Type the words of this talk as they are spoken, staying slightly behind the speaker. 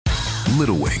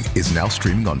Little Wing is now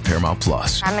streaming on Paramount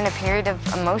Plus. I'm in a period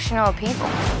of emotional upheaval.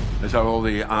 Is that all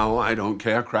the I don't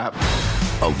care crap?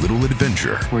 A little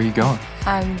adventure. Where are you going?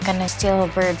 I'm gonna steal a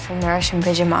bird from the Russian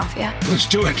pigeon mafia. Let's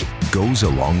do it. Goes a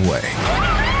long way.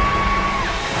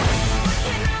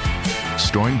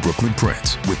 Starring Brooklyn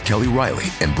Prince with Kelly Riley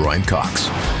and Brian Cox.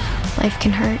 Life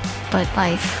can hurt, but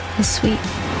life is sweet.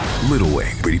 Little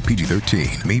Wing, rated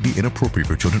PG-13, may be inappropriate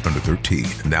for children under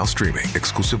 13. Now streaming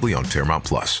exclusively on Paramount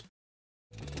Plus.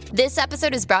 This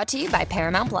episode is brought to you by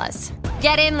Paramount Plus.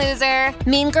 Get in, loser!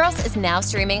 Mean Girls is now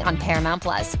streaming on Paramount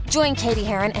Plus. Join Katie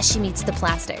Heron as she meets the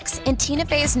plastics in Tina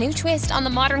Fey's new twist on the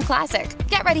modern classic.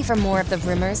 Get ready for more of the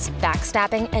rumors,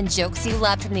 backstabbing, and jokes you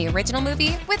loved from the original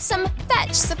movie with some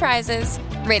fetch surprises.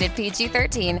 Rated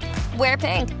PG-13. Wear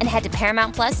pink and head to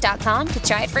ParamountPlus.com to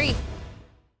try it free.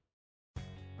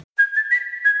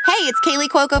 Hey, it's Kaylee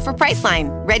Cuoco for Priceline.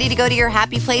 Ready to go to your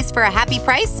happy place for a happy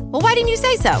price? Well, why didn't you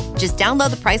say so? Just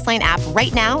download the Priceline app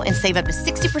right now and save up to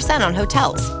 60% on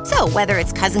hotels. So whether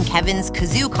it's Cousin Kevin's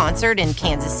Kazoo Concert in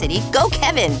Kansas City, go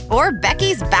Kevin, or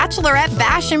Becky's Bachelorette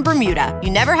Bash in Bermuda,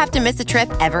 you never have to miss a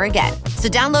trip ever again. So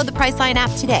download the Priceline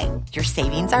app today. Your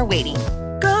savings are waiting.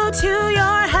 Go to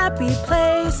your happy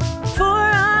place for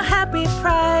a happy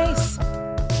price.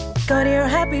 Go to your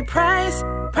happy price,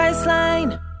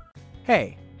 Priceline.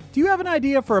 Hey, do you have an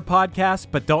idea for a podcast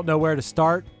but don't know where to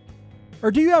start?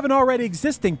 Or do you have an already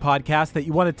existing podcast that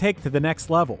you want to take to the next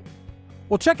level?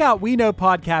 Well, check out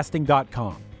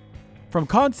WeKnowPodcasting.com. From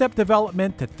concept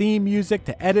development to theme music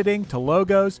to editing to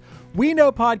logos,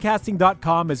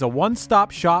 WeKnowPodcasting.com is a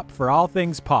one-stop shop for all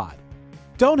things pod.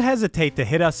 Don't hesitate to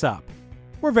hit us up.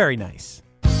 We're very nice.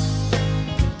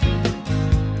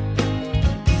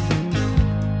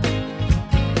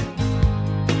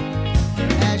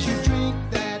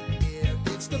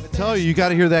 Tell you got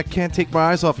to hear that "Can't Take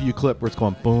My Eyes Off of You" clip where it's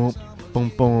going boom,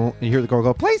 boom, boom, and you hear the girl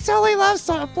go, "Play silly love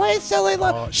song, play silly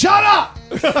love." Shut up!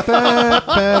 And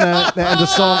the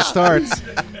song starts.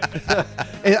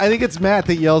 I think it's Matt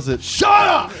that yells it. Shut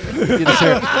up! You just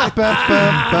hear,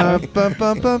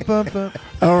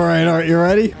 All right, you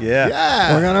ready?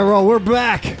 Yeah. We're gonna roll. We're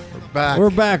back. We're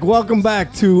back. Welcome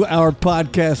back to our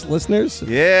podcast listeners.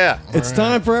 Yeah. It's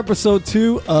time for episode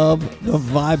 2 of the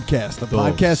Vibecast, the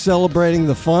podcast celebrating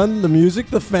the fun, the music,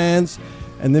 the fans,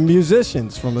 and the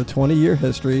musicians from the 20-year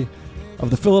history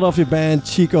of the Philadelphia band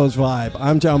Chico's Vibe.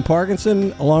 I'm John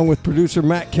Parkinson, along with producer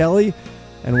Matt Kelly,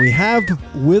 and we have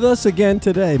with us again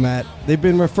today, Matt. They've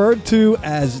been referred to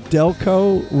as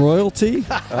Delco royalty,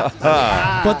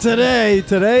 but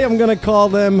today I'm going to call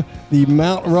them the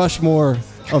Mount Rushmore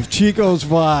of Chico's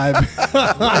Vibe.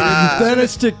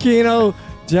 Dennis Cicchino,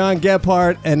 John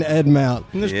Gephardt, and Ed Mount.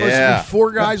 And there's supposed to be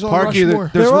 4 guys on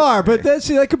Rushmore. There are, but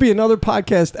that could be another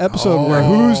podcast episode where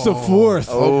who's the 4th?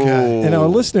 Okay. And our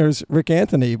listeners, Rick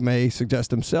Anthony, may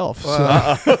suggest himself.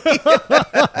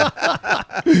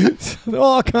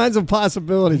 All kinds of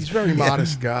possibilities. He's a very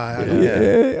modest guy.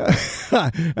 Yeah.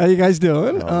 How you guys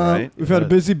doing? All right. We've had a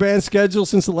busy band schedule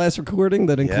since the last recording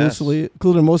that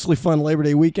included a mostly fun Labor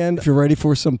Day weekend. If you're ready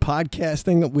for some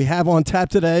podcasting, we have on tap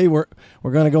today. We're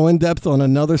going to go in depth on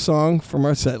another song from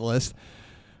our set list.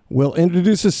 We'll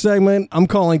introduce a segment I'm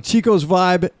calling Chico's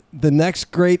Vibe, the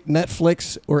next great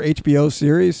Netflix or HBO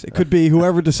series. It could be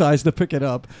whoever decides to pick it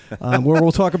up, where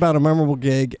we'll talk about a memorable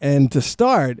gig. And to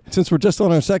start, since we're just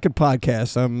on our second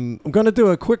podcast, I'm going to do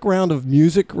a quick round of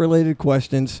music-related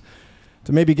questions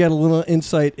to maybe get a little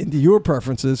insight into your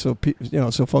preferences, so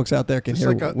so folks out there can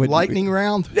hear. It's like a lightning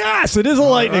round? Yes, it is a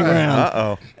lightning round.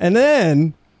 Uh-oh. And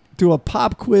then do a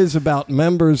pop quiz about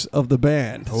members of the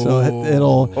band. So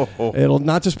it'll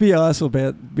not just be us,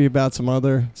 it'll be about some of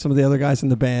the other guys in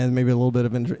the band, maybe a little bit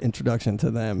of introduction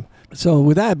to them. So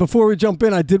with that, before we jump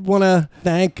in, I did want to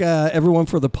thank everyone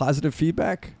for the positive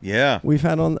feedback we've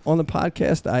had on the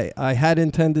podcast. I had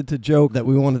intended to joke that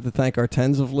we wanted to thank our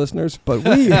tens of listeners, but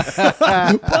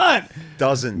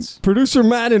dozens. Producer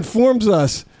Matt informs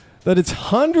us that it's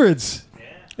hundreds.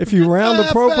 If you round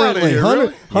appropriately,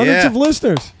 hundreds of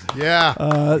listeners. Yeah.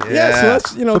 So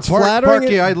that's, it's flattering.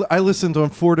 Parky, I listened on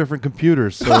 4 different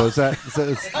computers, so does that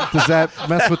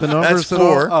mess with the numbers? That's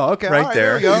 4. Oh, okay. Right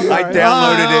there. There I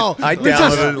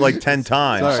downloaded it like 10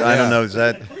 times. Sorry, I don't know. Is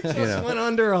that, Just went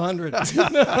under 100. That's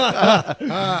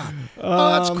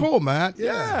cool, Matt.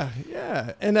 Yeah.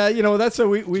 And, that's so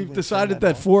we've decided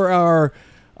that for our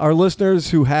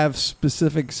listeners who have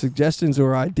specific suggestions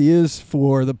or ideas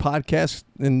for the podcast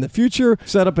in the future,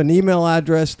 set up an email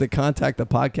address to contact the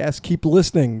podcast. Keep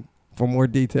listening for more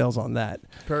details on that.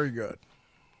 Very good.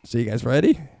 So you guys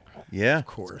ready? Yeah. Of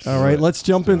course. All right, let's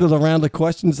jump into the round of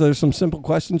questions. There's some simple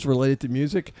questions related to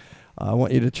music. I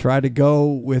want you to try to go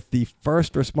with the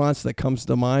first response that comes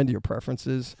to mind, your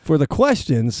preferences. For the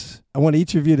questions, I want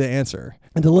each of you to answer.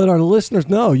 And to let our listeners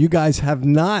know, you guys have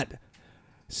not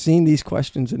seen these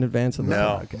questions in advance of the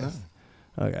podcast.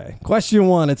 No. Okay. Question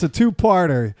 1, it's a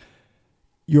two-parter.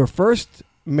 Your first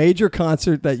major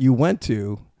concert that you went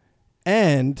to,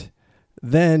 and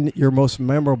then your most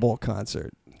memorable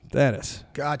concert. Dennis.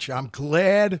 Gotcha. I'm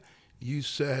glad you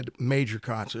said major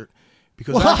concert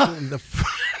because actually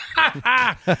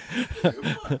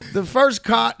the first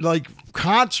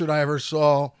concert I ever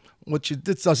saw, which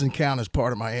this doesn't count as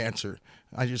part of my answer,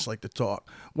 I just like to talk,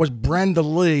 was Brenda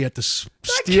Lee at the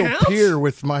Steel Pier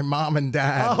with my mom and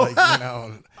dad. Oh, I'll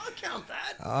count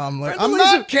that. I'm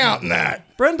not counting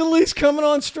that. Brenda Lee's coming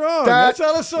on strong. That's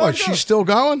how the song goes. She's still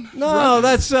going? No,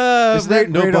 that's Isn't that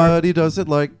Nobody Does It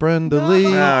Like Brenda Lee?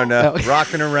 No.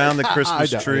 Rocking around the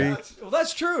Christmas tree. Well,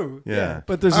 that's true. Yeah.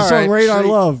 But there's a song, Radar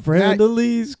Love. Brenda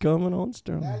Lee's coming on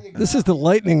strong. This is the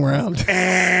lightning round.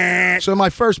 So my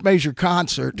first major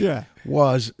concert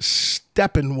was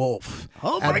Steppenwolf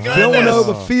at goodness.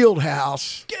 Villanova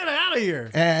Fieldhouse. Get out of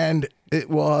here. And it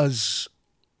was,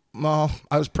 well,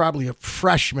 I was probably a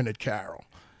freshman at Carroll.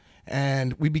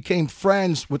 And we became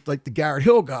friends with like the Garrett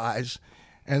Hill guys,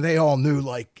 and they all knew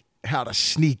like how to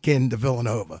sneak into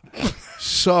Villanova.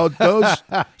 So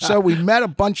we met a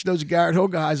bunch of those Garrett Hill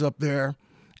guys up there,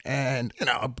 and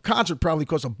a concert probably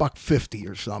cost $1.50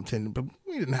 or something, but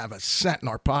we didn't have a cent in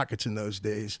our pockets in those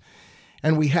days.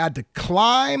 And we had to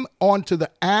climb onto the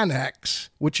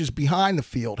annex, which is behind the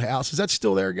field house. Is that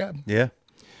still there, Gab? Yeah.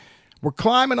 We're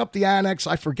climbing up the annex.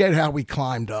 I forget how we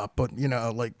climbed up, but,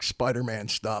 like Spider-Man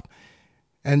stuff.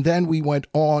 And then we went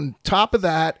on top of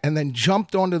that and then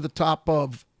jumped onto the top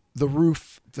of the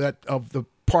roof of the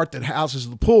part that houses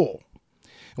the pool.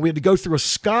 And we had to go through a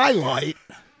skylight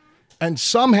and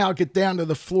somehow get down to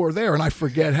the floor there. And I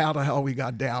forget how the hell we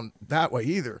got down that way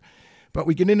either. But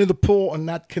we get into the pool, and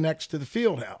that connects to the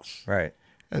field house. Right.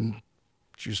 And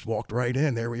just walked right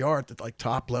in. There we are at the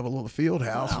top level of the field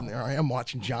house, and there I am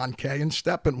watching John Kay and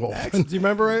Steppenwolf. Do you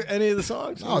remember any of the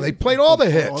songs? Oh, they played all the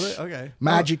hits. Okay.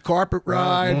 Magic Carpet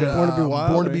Ride, Born to Be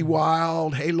Wild. Born to Be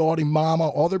Wild, Hey Lordy Mama,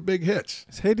 all their big hits.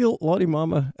 Is Hey Lordy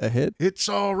Mama a hit? It's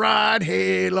all right,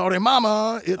 Hey Lordy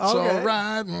Mama, it's all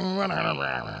right.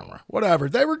 Whatever.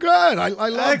 They were good. I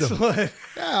loved them.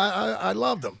 Yeah, I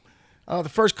loved them. The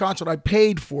first concert I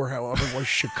paid for, however, was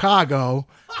Chicago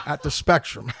at the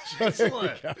Spectrum.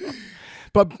 Excellent.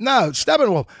 But no,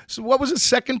 Steppenwolf. So what was the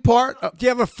second part? Do you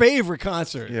have a favorite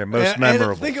concert? Yeah, most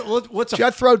memorable. What's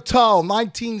Jethro Tull,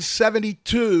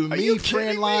 1972. Me,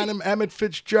 Fran Lynham, Emmett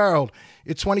Fitzgerald.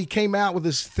 It's when he came out with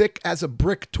his Thick as a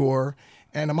Brick tour.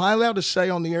 And am I allowed to say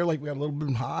on the air like we got a little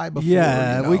bit high before?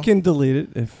 Yeah, we can delete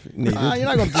it if needed. You're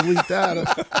not going to delete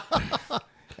that.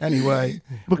 Anyway,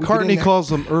 McCartney calls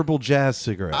them herbal jazz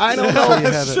cigarettes. I don't know.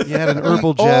 You had an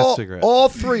herbal jazz cigarette. All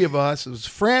three of us, it was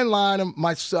Fran Lynham,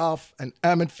 myself, and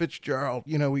Emmett Fitzgerald.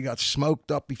 We got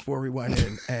smoked up before we went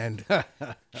in. And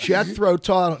Jethro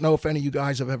Tull, I don't know if any of you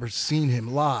guys have ever seen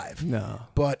him live. No.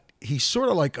 But he's sort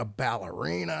of like a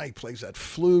ballerina. He plays that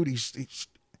flute.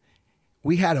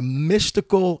 We had a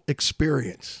mystical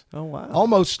experience. Oh, wow.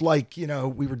 Almost like, we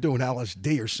were doing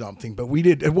LSD or something, but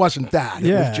it wasn't that.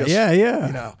 It was just,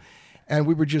 and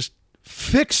we were just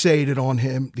fixated on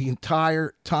him the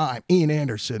entire time. Ian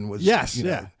Anderson was,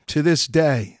 to this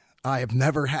day, I have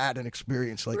never had an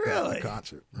experience like that in a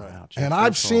concert. Right. Wow, and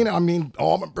I've seen,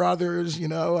 Allman Brothers,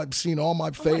 I've seen all my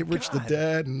favorites, The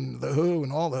Dead and The Who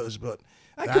and all those, but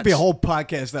that could be a whole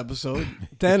podcast episode.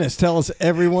 Dennis, tell us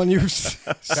everyone you've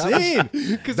seen.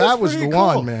 That was the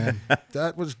one, man.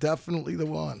 That was definitely the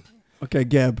one. Okay,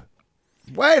 Geb.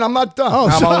 Wait, I'm not done.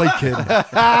 I'm only kidding.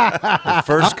 The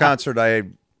first concert I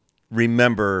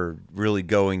remember really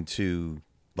going to,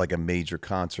 like a major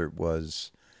concert, was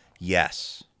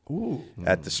Yes. Ooh.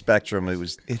 At the Spectrum. It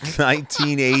was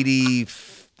 1980,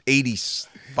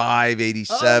 85,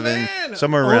 87,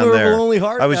 somewhere around there.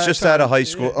 I was just out of high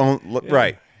school.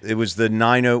 Right. It was the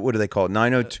 90, what do they call it?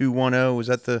 90210? Was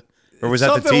that the, or was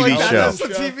that the TV show? That's the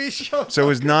TV show. So it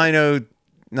was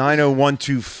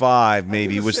 90125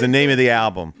 maybe was the name of the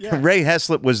album. Yeah. Ray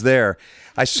Heslop was there.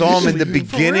 I saw him in the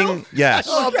beginning. Yes.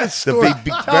 The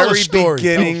very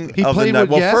beginning of the night.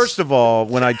 Well, first of all,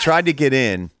 when I tried to get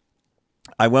in,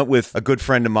 I went with a good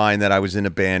friend of mine that I was in a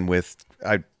band with.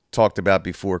 I talked about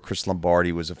before, Chris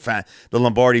Lombardi was the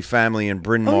Lombardi family in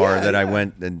Bryn Mawr that I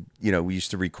went and, we used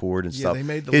to record and stuff.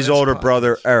 His older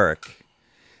brother, Eric.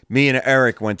 Me and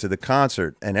Eric went to the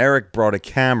concert, and Eric brought a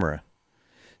camera.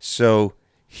 So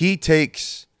he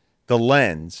takes the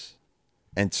lens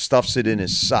and stuffs it in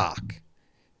his sock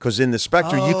because in the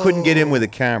Spectre you couldn't get in with a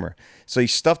camera. So he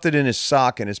stuffed it in his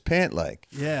sock and his pant leg.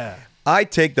 Yeah. I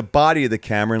take the body of the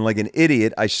camera and like an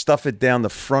idiot, I stuff it down the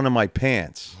front of my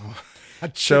pants.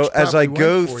 So as I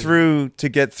go through to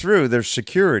get through, there's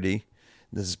security.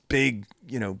 This big,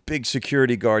 big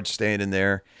security guard standing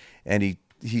there, and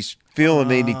he's feeling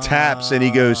me and he taps and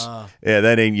he goes, "Yeah,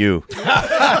 that ain't you."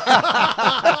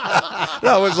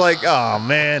 I was like, "Oh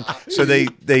man!" So they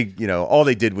all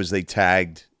they did was they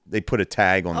put a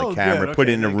tag on the camera, put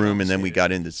it in a room, and then we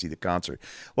got in to see the concert.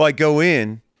 Well, I go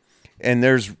in, and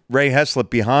there's Ray Heslop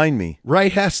behind me. Ray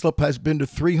Heslop has been to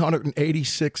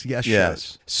 386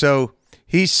 shows. So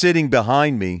he's sitting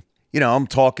behind me. I'm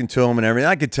talking to him and everything.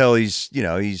 I could tell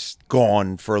he's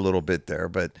gone for a little bit there,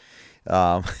 but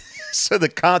so the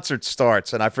concert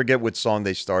starts, and I forget what song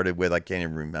they started with. I can't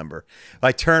even remember.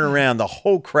 I turn around, the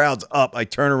whole crowd's up. I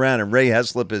turn around, and Ray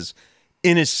Heslop is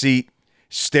in his seat,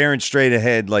 staring straight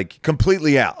ahead, like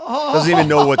completely out. Doesn't even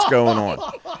know what's going on.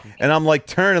 And I'm like,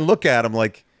 turn and look at him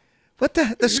like, what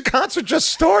the? This concert just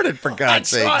started, for God's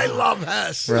sake. I love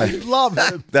Hess. Right. I love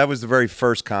him. That was the very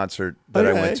first concert that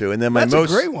I went to. And then That's a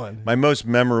great one. My most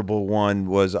memorable one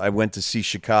was I went to see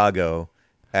Chicago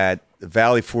at the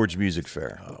Valley Forge Music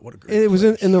Fair. What a great It was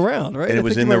in the round, right? And it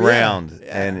was in the round.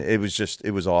 Yeah. And it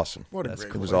was awesome. What a great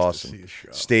It was place awesome. to see a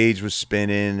show. Stage was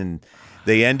spinning, and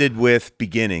they ended with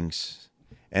Beginnings.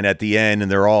 And at the end,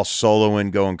 and they're all soloing,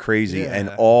 going crazy, and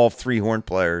all three horn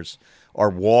players are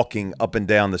walking up and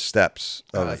down the steps.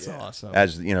 That's awesome.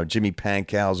 As Jimmy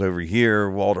Pankow's over here,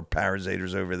 Walter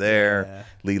Parazator's over there,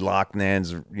 Lee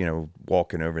Loughnan's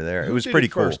walking over there. It was pretty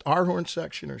cool. First, our horn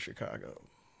section or Chicago?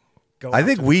 I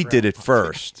think we did it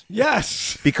first.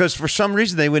 Yes. Because for some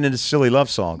reason they went into Silly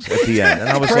Love Songs at the end. And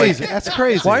I was crazy. like, That's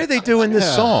crazy. why are they doing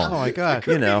this song? Oh my God.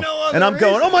 And I'm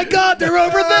going, oh my God, they're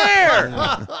over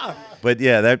there. But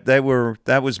yeah,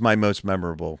 that was my most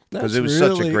memorable because it was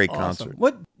such a great concert.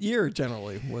 What year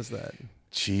generally was that?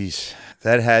 Jeez,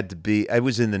 that had to be. I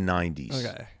was in the 90s.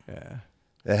 Okay, yeah.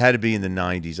 It had to be in the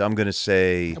 90s. I'm going to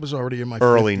say I was already in my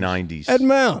early 50s. 90s. Ed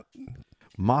Mount.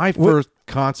 My first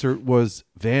concert was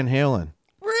Van Halen.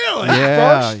 Really?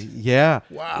 Yeah, First? yeah.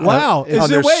 Wow.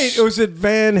 Was it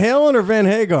Van Halen or Van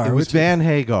Hagar? It was Van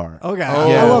Hagar. Okay.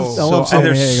 Yeah. I love and Van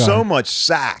there's Hagar. so much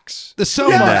sax. There's so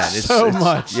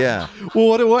much. Yeah. Well,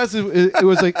 what it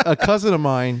was like a cousin of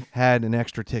mine had an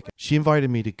extra ticket. She invited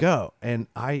me to go, and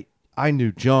I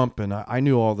knew Jump, and I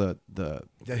knew all the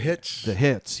hits. The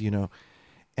hits,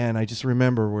 And I just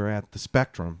remember we're at the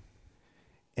Spectrum,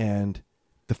 and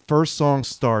the first song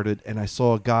started, and I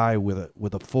saw a guy with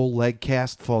a full leg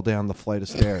cast fall down the flight of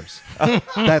stairs.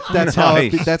 That's how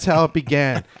it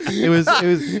began. It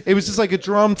was just like a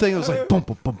drum thing. It was like boom,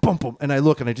 boom, boom, boom, boom, and I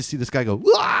look and I just see this guy go. And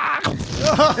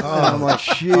I'm like,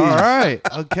 all right,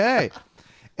 okay.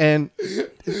 And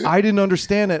I didn't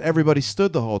understand that everybody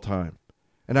stood the whole time.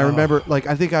 And I remember,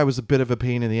 I think I was a bit of a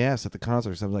pain in the ass at the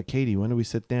concert. So I was like, Katie, when do we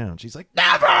sit down? She's like,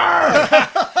 never.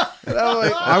 And I'm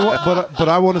like, but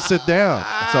I want to sit down.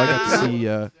 So I got to see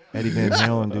Eddie Van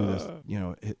Halen do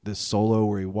this, this solo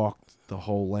where he walked the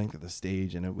whole length of the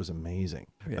stage, and it was amazing.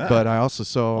 Yeah. But I also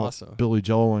saw Billy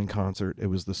Joel in concert. It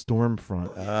was the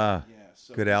Stormfront.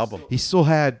 Good album. He still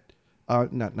had,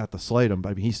 not to slight him, but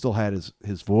I mean, he still had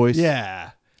his voice.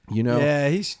 Yeah. Yeah,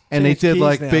 he's and they did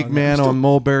like Big Man on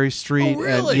Mulberry Street. Oh,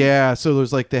 really? And, yeah, so there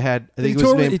was they had. I think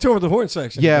he toured with the horn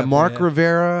section. Yeah, Mark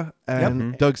Rivera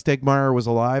and Doug Stegmeyer was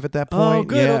alive at that point. Oh,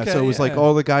 good. Yeah, Okay, so it was like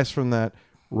all the guys from that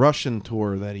Russian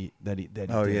tour that he did.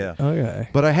 Yeah. Okay.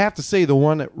 But I have to say the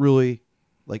one that really,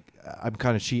 I'm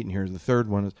kind of cheating here. The third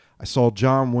one is I saw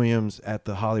John Williams at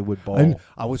the Hollywood Bowl.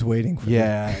 I was waiting for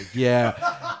that.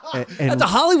 Yeah. And at the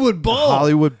Hollywood Bowl.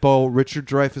 Hollywood Bowl. Richard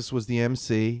Dreyfuss was the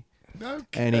MC. Okay.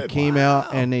 And he came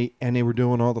out, and they were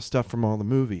doing all the stuff from all the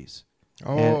movies.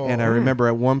 And I remember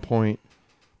at one point,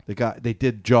 they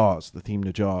did Jaws, the theme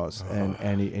to Jaws,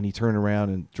 and he turned around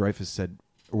and Dreyfuss said,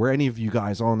 "Were any of you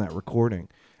guys on that recording?"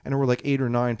 And there were like 8 or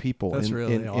 9 people. That's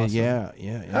really awesome.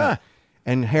 Yeah.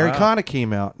 And Harry Connick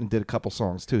came out and did a couple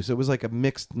songs too. So it was like a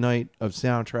mixed night of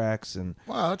soundtracks and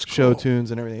show tunes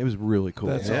and everything. It was really cool.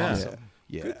 That's awesome.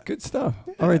 Yeah. Good stuff.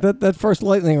 All right, that first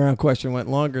lightning round question went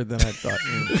longer than I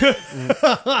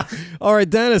thought. All right,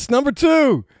 Dennis, number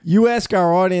 2. You ask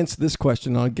our audience this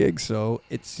question on gigs, so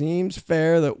it seems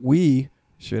fair that we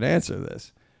should answer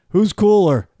this. Who's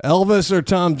cooler, Elvis or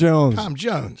Tom Jones? Tom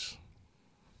Jones.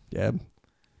 Yeah.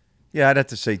 Yeah, I'd have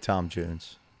to say Tom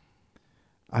Jones.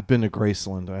 I've been to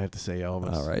Graceland. I have to say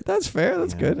Elvis. All right, that's fair.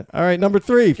 That's good. All right, number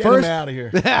 3. Get him out of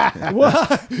here.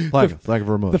 Flag of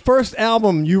vermouth. The first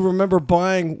album you remember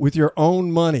buying with your own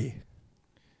money.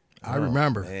 I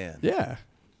remember. Man. Yeah.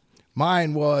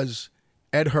 Mine was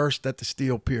Ed Hurst at the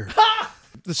Steel Pier.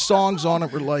 The songs on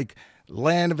it were like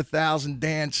Land of a Thousand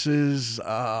Dances,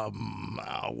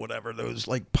 whatever those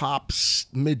like pop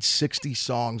mid-60s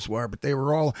songs were, but they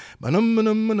were all what's the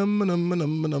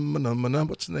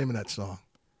name of that song?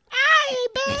 Hey,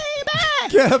 baby!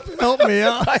 Kep, help me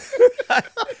out.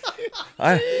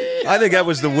 I think that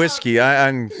was the whiskey.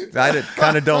 I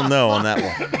kind of don't know on that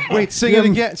one. Wait, sing it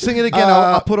again. Sing it again.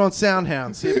 I'll put on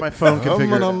Soundhound. See if my phone can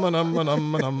figure it out.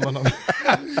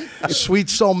 Sweet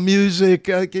soul music,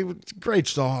 great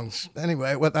songs.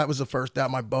 Anyway, that was the first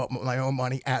album I bought with my own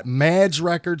money at Mads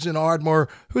Records in Ardmore,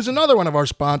 who's another one of our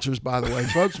sponsors, by the way,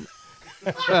 folks.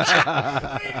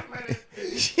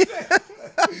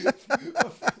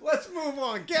 Let's move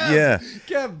on. Kev. Yeah.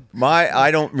 Kev.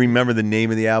 I don't remember the name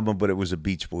of the album, but it was a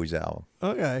Beach Boys album.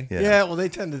 Okay. Yeah. Yeah, well, they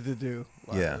tended to do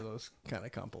a lot of those kind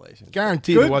of compilations.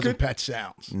 Guaranteed it wasn't Pet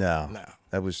Sounds. No.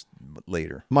 That was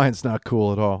later. Mine's not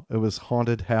cool at all. It was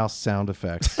Haunted House Sound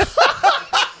Effects. Yeah,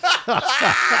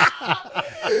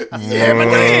 but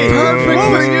that's perfect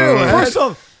for you. First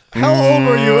off, how old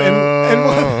were you and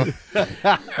what?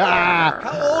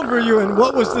 How old were you and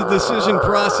what was the decision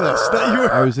process that you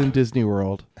were? I was in Disney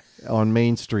World on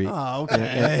Main Street. Oh,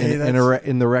 okay.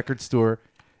 In the record store,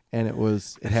 and it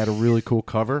had a really cool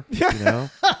cover, you know.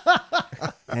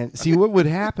 And see, what would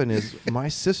happen is my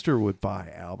sister would buy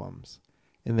albums,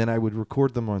 and then I would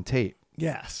record them on tape.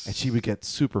 Yes. And she would get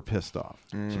super pissed off.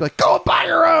 She'd be like, "Go and buy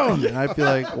your own." And I'd be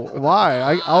like,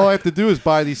 "Why? All I have to do is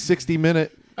buy these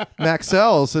 60-minute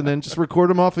Maxells and then just record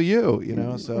them off of you." You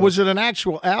know. So was it an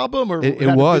actual album or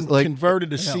it was like converted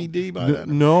to CD by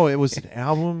then? No, it was an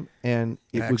album, and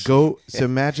it would go. So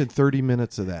imagine 30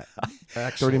 minutes of that.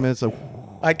 Excellent. 30 minutes of.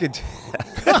 I could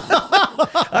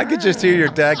just hear your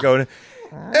dad going,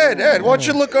 Ed, why don't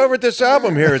you look over at this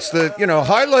album here? It's the,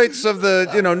 highlights of the,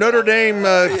 Notre Dame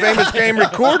famous game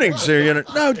recordings here.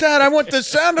 No, Dad, I want the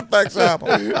sound effects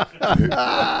album.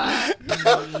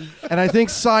 And I think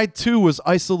side 2 was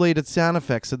isolated sound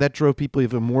effects, so that drove people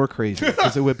even more crazy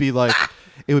because it would be like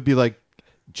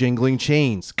jingling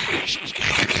chains,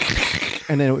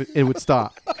 and then it would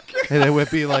stop, and it would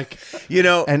be like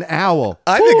an owl.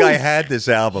 I think I had this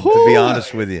album, to be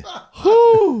honest with you.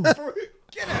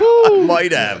 I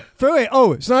might have. Wait,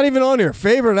 it's not even on here.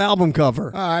 Favorite album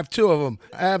cover? I have 2 of them.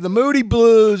 I have the Moody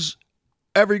Blues,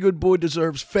 Every Good Boy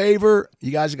Deserves Favor.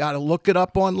 You guys got to look it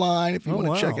up online if you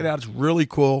want to check it out. It's really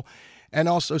cool. And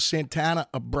also Santana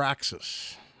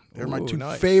Abraxas. They're my 2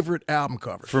 favorite album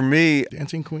covers. For me,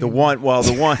 Dancing Queen. the one,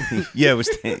 yeah, it was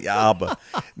ABBA.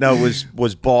 No, it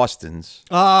was Boston's.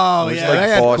 Oh, it was yeah.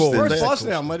 like Boston. First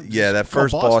Boston album. Yeah, that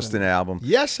first Boston album.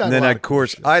 Yes, and then, of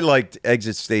course, I liked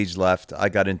Exit Stage Left. I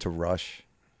got into Rush.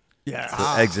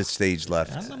 Yeah. Exit Stage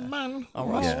Left. Rush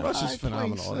is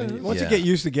phenomenal. Once you get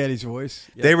used to Geddy's voice.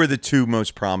 Yeah. They were the 2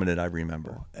 most prominent I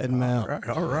remember. Ed Mount.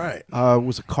 All right. It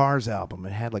was a Cars album.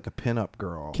 It had like a pinup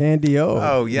girl. Candy O.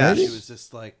 Oh, yeah. It was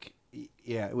just like,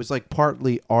 it was like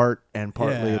partly art and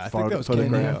partly a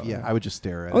photograph. Yeah, I would just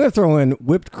stare at it. I'm going to throw in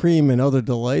Whipped Cream and Other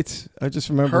Delights. I just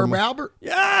remember. Herb Albert?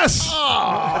 Yes! Oh,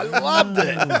 I loved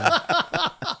it.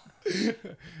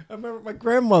 I remember my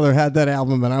grandmother had that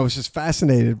album, and I was just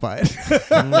fascinated by it.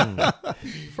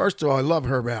 First of all, I love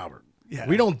Herb Albert. Yeah.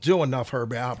 We don't do enough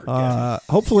Herb Albert.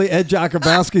 Hopefully, Ed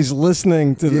Jakubowski's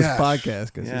listening to this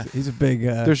podcast because he's a big.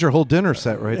 There's your whole dinner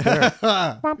set right there.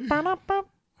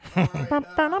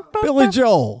 Billy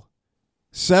Joel,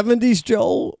 70s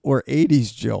Joel or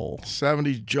 80s Joel?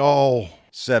 70s Joel.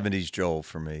 70s Joel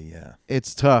for me. Yeah,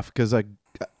 it's tough because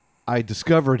I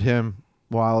discovered him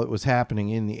while it was happening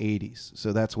in the 80s.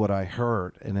 So that's what I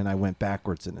heard. And then I went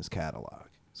backwards in his catalog.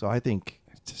 So I think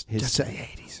just say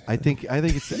 80s. I think the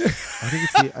 80s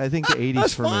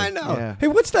that's for fine me. Now. Yeah. Hey,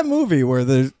 what's that movie where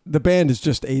the band is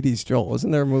just 80s Joel?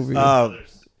 Isn't there a movie?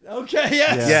 Okay,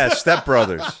 yes. Yeah, Step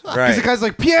Brothers. Right. Because the guy's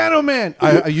like, Piano Man.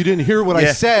 You didn't hear what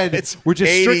I said. We're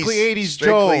just 80s, strictly 80s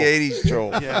Joel. Strictly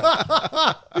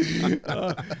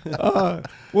 80s Joel.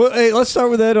 Well, hey, let's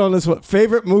start with Ed on this one.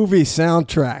 Favorite movie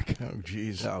soundtrack? Oh,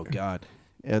 jeez. Oh, God.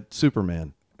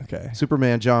 Superman. Okay.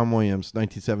 Superman, John Williams,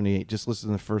 1978. Just listen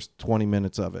to the first 20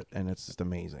 minutes of it, and it's just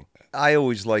amazing. I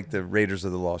always liked the Raiders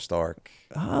of the Lost Ark.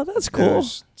 Oh, that's cool.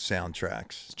 Those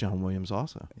soundtracks. It's John Williams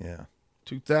also. Yeah.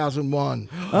 2001.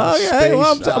 Oh, yeah. Hey,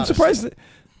 well, I'm surprised that,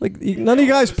 none of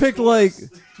you guys picked you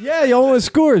almost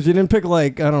scores. You didn't pick I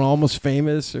don't know, Almost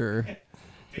Famous or,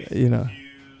 Confused or American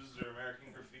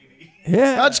Graffiti.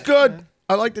 Yeah. That's good.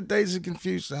 I like the Days of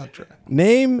Confused soundtrack.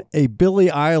 Name a Billie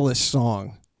Eilish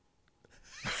song.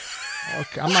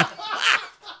 Okay,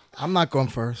 I'm not going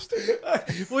first.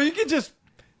 Well, you can just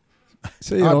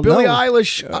Billie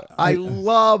Eilish. I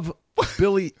love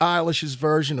Billie Eilish's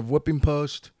version of Whipping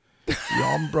Post, the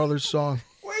Allman Brothers song.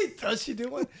 Wait, does she do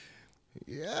one?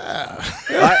 Yeah.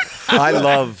 I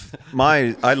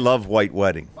love White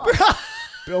Wedding.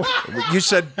 You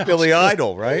said Billy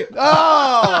Idol, right?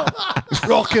 Oh,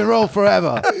 rock and roll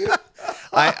forever.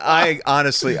 I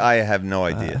honestly, I have no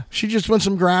idea. She just won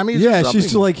some Grammys. Yeah, or something?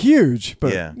 she's like huge,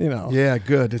 but Yeah. you know. Yeah,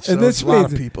 good. It's And a this lot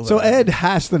means of people. so that- Ed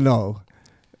has to know.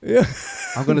 Yeah.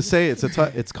 I'm gonna say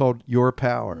it's called Your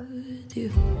Power.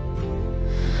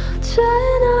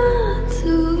 Try not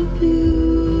to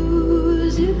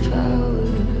abuse your power.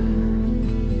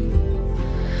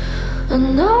 I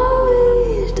know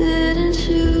we didn't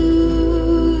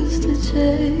choose to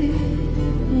change.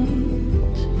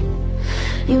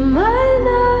 You might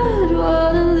not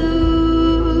want to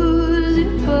lose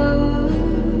your power,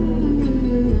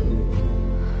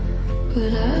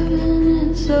 but I've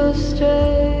been so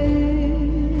strange.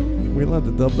 We allowed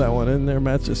to dub that one in there,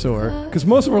 Matchasaur, because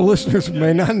most of our listeners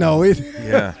may not know it.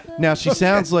 Yeah. Now she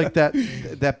sounds like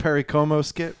that Perry Como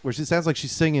skit where she sounds like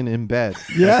she's singing in bed.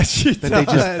 Yeah, she That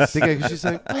does. she's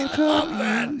like,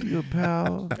 your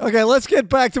power. Okay, let's get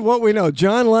back to what we know.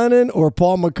 John Lennon or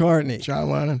Paul McCartney? John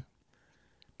Lennon.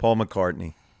 Paul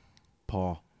McCartney.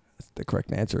 Paul. The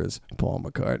correct answer is Paul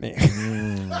McCartney.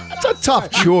 That's a tough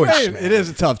choice. It is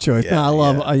a tough choice. Yeah, I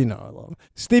love I love him.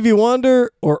 Stevie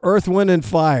Wonder or Earth, Wind, and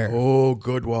Fire? Oh,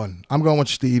 good one. I'm going with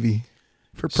Stevie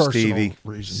for personal Stevie.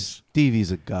 reasons.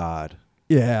 Stevie's a god.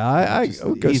 Yeah, I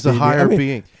would go He's Stevie. a higher I mean,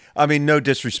 being. I mean, no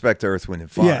disrespect to Earth, Wind,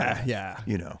 and Fire. Yeah.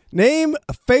 You know. Name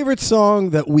a favorite song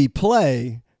that we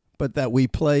play, but that we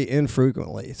play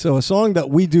infrequently. So a song that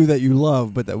we do that you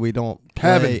love, but that we don't play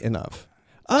Heaven. enough.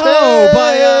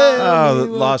 Oh,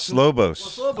 Los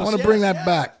Lobos. I want to bring that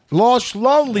back. Lost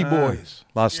Lonely Boys.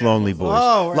 Los Lonely Boys.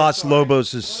 Oh, right, Los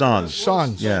Lobos' sons.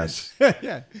 Sons. Yes.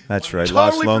 Yeah. That's right.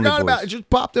 Los Totally Lonely forgot about it. It Boys. just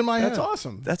popped in my head. That's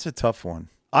awesome. That's a tough one.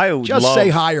 I Just love, say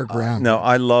higher ground. No,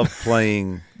 I love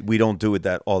playing. We don't do it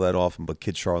all that often, but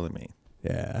Kid Charlemagne.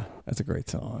 Yeah, that's a great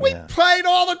song. We played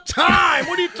all the time.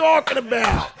 What are you talking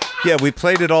about? Yeah, we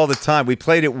played it all the time. We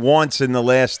played it once in the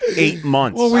last 8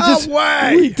 months. Well,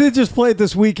 we did just play it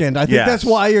this weekend. I think Yes. that's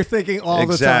why you're thinking all the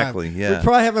time. Exactly, yeah. We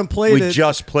probably haven't played it. We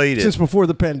just played it. since before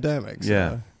the pandemic. So.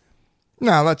 Yeah.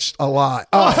 No, that's a lot.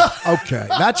 Oh, okay.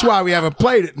 That's why we haven't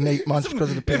played it in 8 months because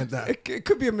of the pandemic. It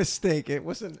could be a mistake. It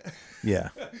wasn't. Yeah.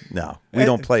 No, we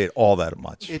don't play it all that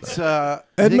much. It's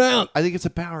Ed Mount. I think it's a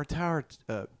tower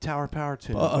power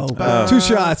tune. Uh-oh. 2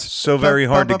 shots. So very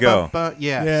hard to go.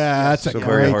 Yeah. Yeah, that's a So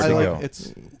very great hard to song. go.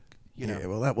 It's Yeah,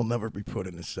 well, that will never be put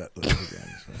in the set list again.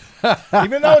 So.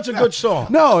 Even though it's a good song.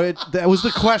 No, that was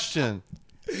the question.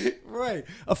 Right.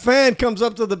 A fan comes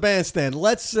up to the bandstand.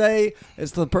 Let's say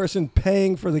it's the person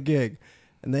paying for the gig,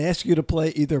 and they ask you to play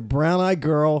either Brown Eyed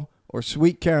Girl or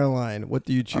Sweet Caroline. What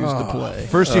do you choose to play?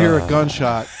 First you hear a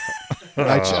gunshot.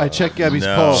 I check Gabby's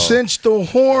pulse. Since the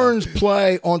horns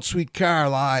play on Sweet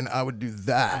Caroline, I would do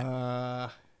that.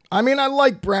 I mean, I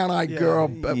like Brown Eyed Girl,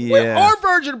 but our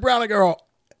version of Brown Eyed Girl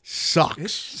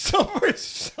sucks.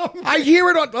 I hear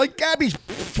it on, like, Gabby's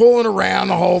fooling around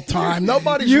the whole time.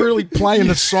 Nobody's really playing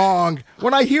the song.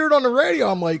 When I hear it on the radio,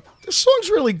 I'm like, this song's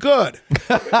really good.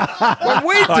 When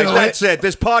we do That's it.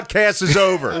 This podcast is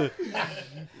over.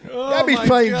 Gabby's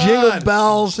playing Jingle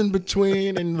Bells in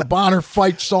between and the Bonner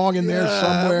Fight song in there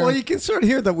somewhere. Well, you can sort of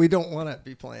hear that we don't want to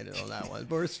be playing it on that one.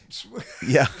 But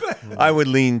Yeah. I would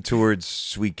lean towards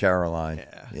Sweet Caroline.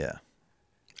 Yeah.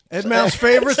 Ed Mount's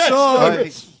favorite song.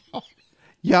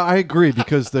 Yeah, I agree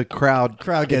because the crowd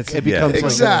gets it becomes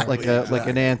Exactly. like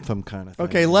an anthem kind of thing.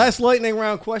 Okay, last lightning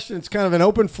round question. It's kind of an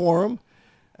open forum,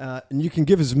 and you can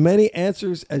give as many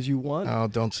answers as you want. Oh,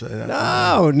 don't say that.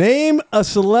 No, name a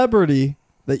celebrity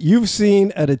that you've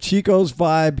seen at a Chico's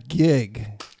Vibe gig.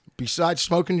 Besides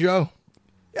Smoking Joe?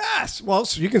 Yes. Well,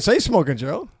 so you can say Smoking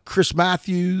Joe. Chris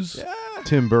Matthews. Yeah.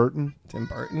 Tim Burton. Tim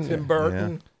Burton. Tim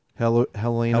Burton. Helena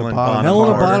Helen Bonham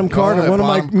Helena Carter. Bonham Carter. One of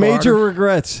my major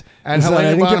regrets. And is that I Helena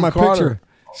didn't get Bonham my Carter picture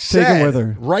taken said with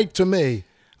her. right to me,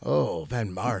 oh,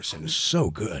 Van Morrison is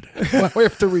so good.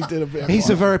 After we did a Van He's a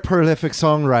Morrison. very prolific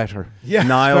songwriter. Yeah.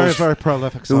 Niles. Very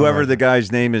prolific songwriter. Whoever the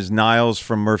guy's name is, Niles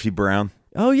from Murphy Brown.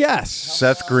 Oh, yes.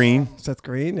 Seth Green. Seth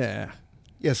Green, yeah.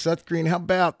 Yeah, Seth Green. How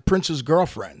about Prince's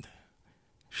girlfriend?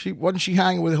 Wasn't she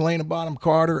hanging with Helena Bonham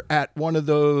Carter at one of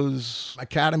those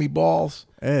Academy balls?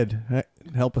 Ed,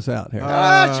 help us out here.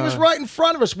 She was right in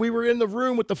front of us. We were in the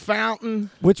room with the fountain.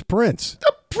 Which Prince?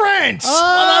 The Prince!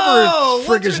 Oh, whatever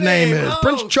what's his her name name? is. Oh,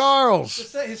 Prince Charles.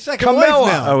 His second Camilla.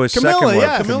 wife now. Oh, his Camilla, second wife.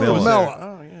 yeah. Camilla. Camilla.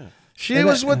 Oh, yeah. She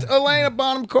was with Helena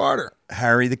Bonham Carter.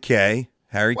 Harry the K.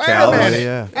 Harry Wait a Callis. minute.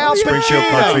 Yeah. Al Springfield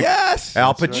Pacino. Country. Yes.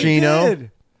 Al We Pacino.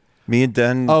 did. Me and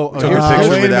Den took a here's- picture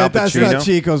wait with a Al minute, that's Pacino. not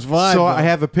Chico's vibe. So though. I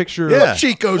have a picture. Yeah.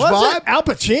 Chico's Was vibe. it Al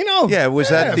Pacino? Yeah, it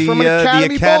was at the from an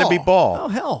Academy Academy Ball. Ball. Oh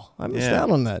hell, I missed Yeah.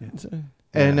 out on that.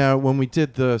 And when we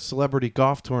did the celebrity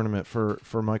golf tournament for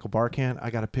Michael Barkan, I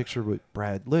got a picture with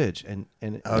Brad Lidge. And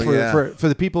Oh, for, yeah. for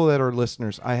the people that are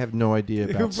listeners, I have no idea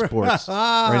about sports.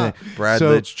 or anything. Brad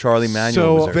So- Lidge, Charlie Manuel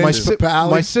So was there. my, Vince si- Papale.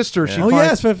 my sister, she Oh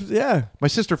finds, yes, yeah. my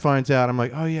sister finds out. I'm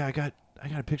like, oh yeah, I got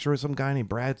a picture of some guy named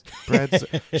Brad.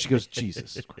 She goes,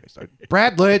 Jesus Christ,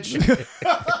 Brad Lidge.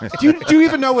 do you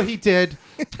even know what he did?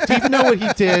 Do you even know what he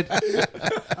did?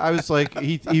 I was like,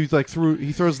 he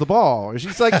throws the ball. And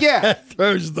she's like, yeah,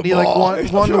 Throws the he ball.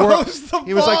 like won the world. Throws the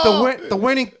He was like ball. the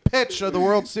winning pitch of the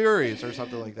World Series or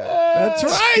something like that. That's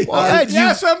right. Ed,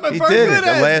 yes, I'm He very did good it.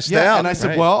 The at last Yeah, out. and I said,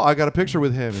 right. well, I got a picture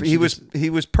with him. And he she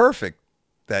was perfect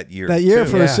that year. that year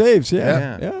too. for his saves.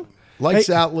 Yeah. Yeah. Lights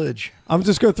Hey, out, Lidge. I'm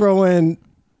just gonna throw in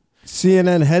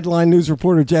CNN headline news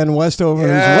reporter Jen Westover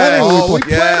Yes. whose wedding Oh, report.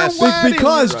 we played a Be- wedding.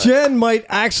 because Right. Jen might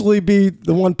actually be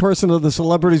the one person of the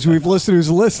celebrities we've listed who's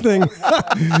listening.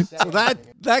 So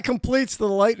that completes the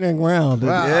lightning round.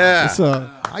 Wow. Yeah. So,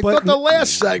 I but- thought the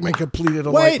last segment completed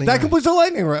a Wait, lightning that round. completes the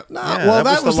lightning round. No, Yeah, well, that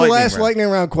that was was the the lightning last round. lightning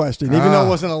round question, even though it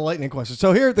wasn't a lightning question.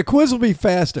 So here, the quiz will be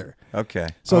faster. Okay.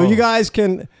 So you guys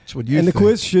can, what you and the think.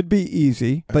 quiz should be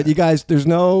easy. But you guys, there's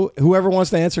no whoever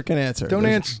wants to answer can answer. Don't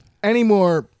There's- answer any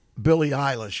more Billie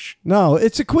Eilish. No,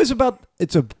 it's a quiz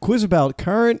about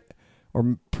current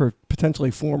or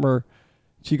potentially former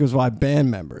Chico's Vibe band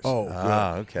members. Oh,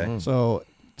 okay. So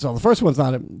the first one's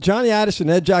not it. Johnny Addis and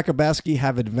Ed Jakubowski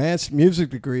have advanced music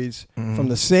degrees from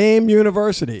the same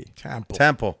university.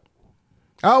 Temple.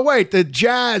 Oh, wait, the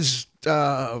jazz,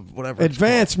 whatever. it's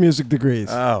Advanced music degrees.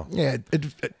 Oh. called. Yeah,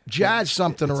 jazz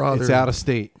something or other. It's out of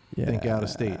state. I think out of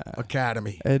state.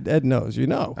 Academy. Ed knows, you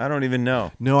know. I don't even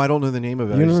know. No, I don't know the name of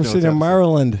it. I just know University it's of out state.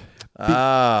 Maryland.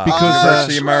 Because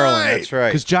University of Maryland. That's right.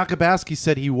 Because Jakubowski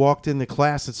said he walked in the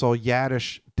class, it's all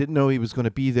Yaddish, didn't know he was going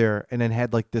to be there, and then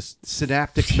had like this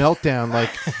synaptic meltdown. Like,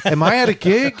 am I at a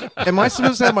gig? Am I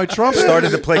supposed to have my trumpet?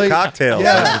 Started to play cocktails.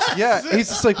 Yeah. He's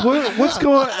just like, what's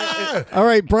going on? All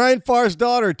right, Brian Farr's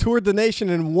daughter toured the nation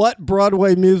in what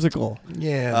Broadway musical?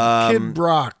 Yeah, Kid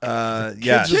Rock.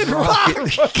 Yes. Kid Rock.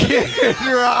 Kid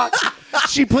Rock.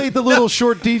 She played the little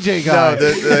short DJ guy.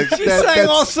 No, She sang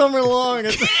all summer long.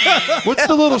 What's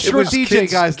the little It short was DJ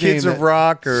guy's Kids name? of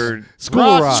Rock or School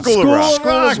of Rock. School of Rock.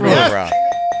 School of Rock, School of yes. Rock.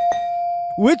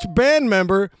 Which band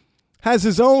member has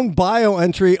his own bio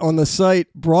entry on the site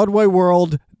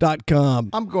BroadwayWorld.com?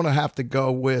 I'm going to have to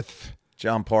go with.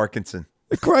 John Parkinson.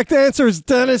 The correct answer is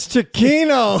Dennis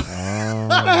Cicchino.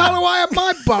 How do I have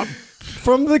my bump?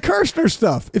 From the Kirshner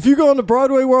stuff. If you go on to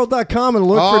BroadwayWorld.com and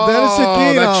look for Dennis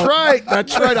Cicchino.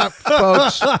 That's right,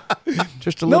 folks.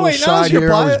 Just a little wait, now side it's your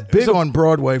here. I was bio- big so- on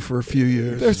Broadway for a few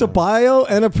years. There's a bio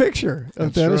and a picture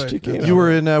of That's Dennis right. Cicchino. You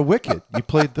were in Wicked. You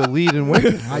played the lead in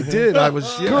Wicked. I did. I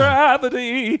was. Yeah.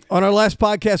 Gravity. On our last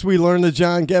podcast, we learned that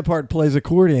John Gephardt plays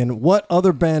accordion. What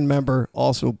other band member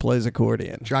also plays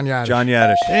accordion? John Yadish. John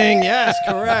Yadish. Dang, yes,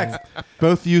 correct.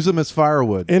 Both use them as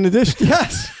firewood. In addition,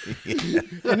 yes.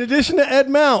 In addition to Ed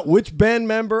Mount, which band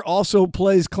member also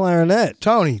plays clarinet?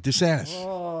 Tony DeSantis.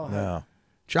 No.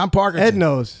 John Parkinson. Ed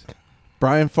knows.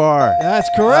 Brian Farr. That's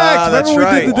correct. Ah, that's Remember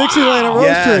we right. did the Dixieland at Rose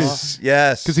Yes.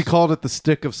 Yes. Because he called it the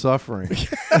stick of suffering. He's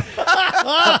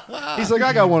like,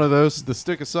 I got one of those, the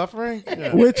stick of suffering. Yeah.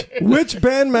 Tree. Which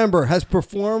band member has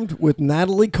performed with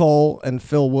Natalie Cole and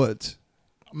Phil Woods?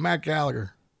 Matt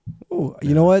Gallagher. Ooh,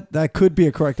 you know what? That could be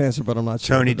a correct answer, but I'm not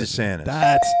sure. Tony DeSantis.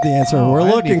 That's the answer Oh, we're I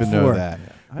didn't looking even for. know that.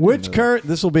 I didn't Which know current?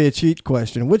 This will be a cheat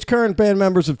question. Which current band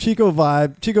members of Chico's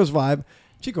Vibe,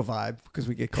 because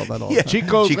we get called that all the time.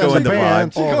 Chico and the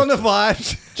Vibe. Chico and the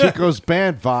Vibes. Chico's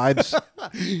band vibes.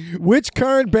 Which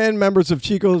current band members of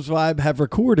Chico's Vibe have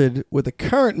recorded with a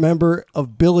current member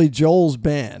of Billy Joel's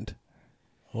band?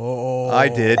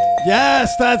 I did.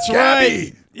 Yes, that's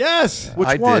right. Yes. Which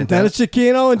I one? did. Dennis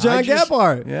Cicchino and John just-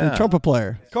 Gephardt, Yeah. the trumpet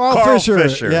player. Carl Carl Fisher.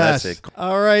 Fisher, Yes. that's it.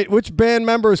 All right. Which band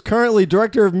member is currently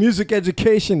director of music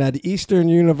education at Eastern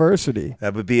University?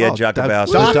 That would be Ed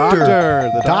Jakubowski. The doctor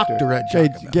at Okay,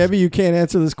 Jakubowski. Gabby, you can't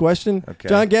answer this question. Okay.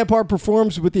 John Gephardt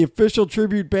performs with the official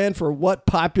tribute band for what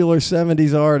popular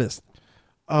 70s artist?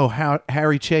 Oh,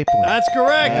 Harry Chapin. That's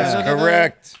correct.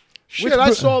 Correct. Shit,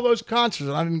 I saw those concerts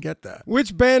and I didn't get that.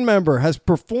 Which band member has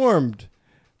performed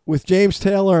with James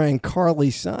Taylor and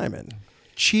Carly Simon?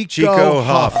 Chico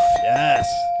Huff. Yes.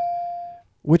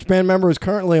 Which band member is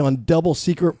currently on double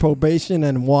secret probation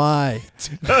and why?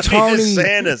 Tony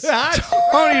DeSantis.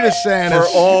 Tony DeSantis.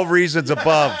 For all reasons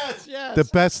above. The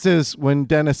best is when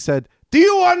Dennis said, "Do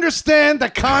you understand the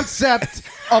concept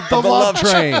of the love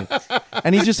train.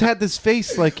 And he just had this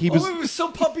face like he was. Oh, it was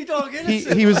so puppy dog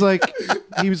innocent. He was like,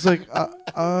 he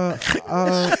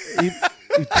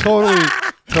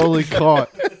totally caught.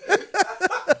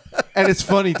 And it's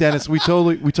funny, Dennis. We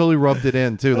totally rubbed it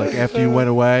in too. Like after you went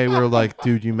away, we were like,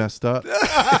 "Dude, you messed up."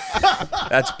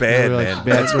 That's bad, man.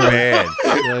 That's bad.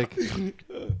 Like,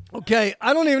 okay,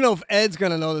 I don't even know if Ed's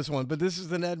gonna know this one, but this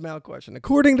is an Ed Mount question.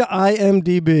 According to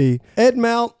IMDb, Ed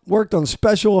Mount worked on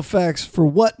special effects for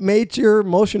what major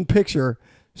motion picture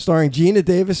starring Gina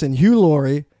Davis and Hugh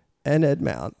Laurie and Ed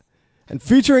Mount, and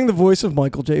featuring the voice of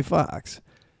Michael J. Fox.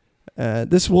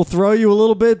 This will throw you a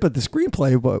little bit, but the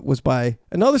screenplay was by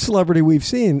another celebrity we've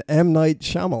seen, M. Night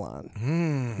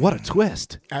Shyamalan. What a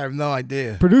twist. I have no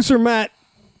idea. Producer Matt.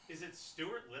 Is it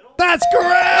Stuart Little? That's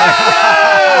correct!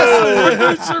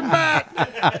 Producer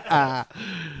Matt.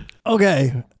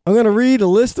 Okay, I'm going to read a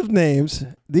list of names.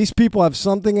 These people have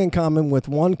something in common with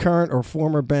one current or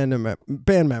former band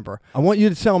member. I want you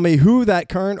to tell me who that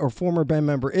current or former band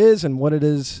member is and what it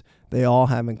is they all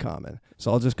have in common.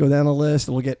 So I'll just go down the list.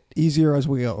 It'll get easier as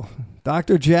we go.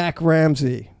 Dr. Jack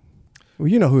Ramsey. Well,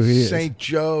 you know who he is. St.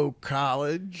 Joe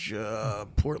College,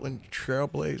 Portland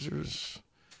Trailblazers.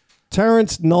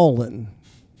 Terrence Nolan.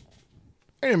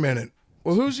 Wait a minute.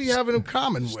 Well, who's he having in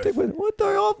common with? What the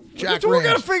hell? Jack We're going to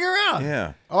Ramsey. figure out.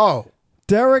 Yeah. Oh.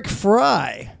 Derek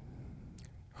Fry.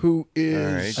 Who is... All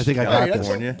right. I think I got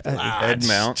California. Ed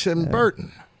Mount. Tim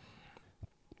Burton.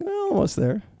 Almost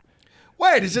there.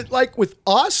 Wait, is it like with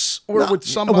us or with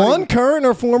somebody? One current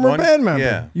or former band member.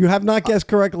 Yeah. You have not guessed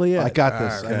correctly yet. I got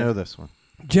this. I know this one.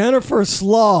 Jennifer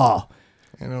Slaw.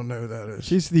 I don't know who that is.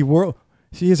 She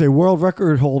is a world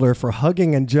record holder for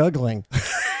hugging and juggling.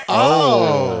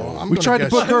 We tried to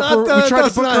book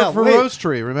her for Rose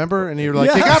Tree, remember? And you were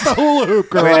like, "You got the hula hoop,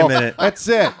 girl." Wait a minute. That's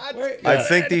it. I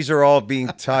think these are all being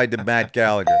tied to Matt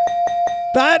Gallagher.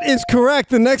 That is correct.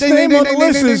 The next name on the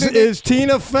list is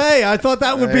Tina Fey. I thought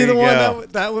that would be the one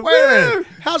that would. Wait a minute.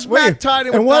 How's Matt tied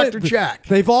in with Dr. Jack?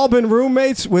 They've all been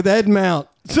roommates with Ed Mount.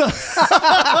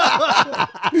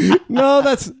 No,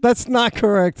 that's not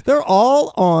correct. They're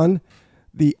all on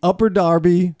the Upper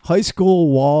Darby High School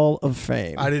Wall of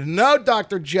Fame. I didn't know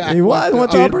Dr. Jack. He went to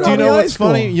Upper Darby Do you know High what's School.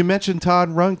 funny? You mentioned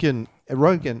Todd Runkin,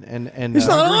 and He's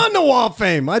not on the Wall of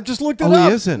Fame. I just looked it up.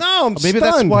 He isn't. No, I'm Maybe stunned.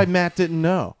 that's why Matt didn't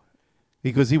know.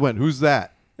 Because he went, "Who's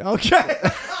that?" Okay. Wait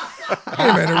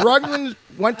a minute. Rugland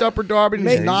went to Upper Darby and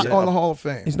he's not on the Hall of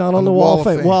Fame. He's not on the Wall of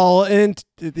Fame. Well, and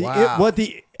Wow. what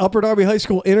the Upper Darby High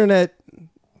School internet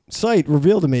site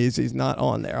revealed to me is he's not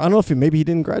on there. I don't know if maybe he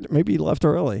didn't graduate. Maybe he left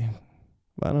early.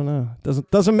 I don't know.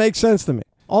 Doesn't make sense to me.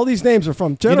 All these names are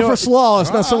from Jennifer Slaw. It's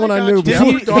not someone I knew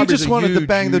before. He just wanted to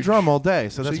bang the drum all day,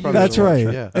 so that's probably That's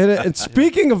right. Yeah. And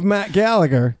speaking of Matt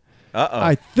Gallagher, Uh-oh.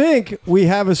 I think we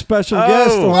have a special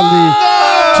guest on the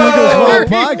Chico's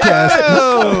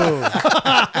Vibe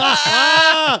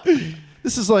podcast.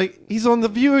 This is like he's on the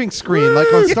viewing screen,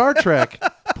 like on Star Trek.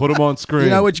 Put him on screen. You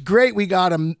know, it's great we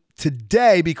got him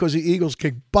today because the Eagles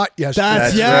kicked butt yesterday.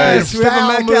 That's yes. right. We have a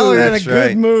Matt Gallagher in a That's good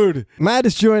right. mood. Matt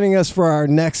is joining us for our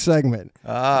next segment,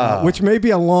 which may be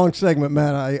a long segment,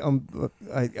 Matt.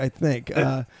 I think.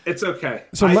 It's okay.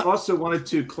 so I Ma- also wanted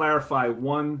to clarify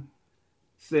one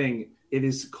thing. It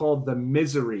is called the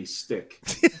misery stick.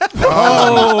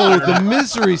 Oh, the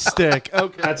misery stick.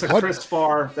 Okay. That's a Chris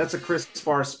Farr. That's a Chris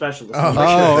Farr specialist.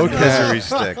 Oh, okay. Misery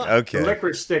stick. Okay. The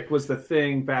licorice stick was the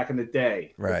thing back in the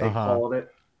day. Right. They called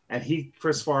it. And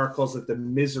Chris Farr calls it the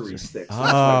misery stick. So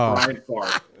that's why Brian Farr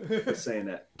was saying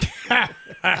that.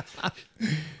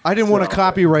 I didn't want to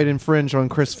copyright infringe on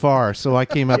Chris Farr, so I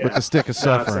came up with the stick of No, it's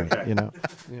suffering. okay. You know.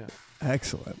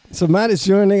 Excellent. So Matt is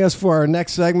joining us for our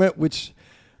next segment, which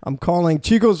I'm calling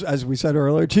Chico's, as we said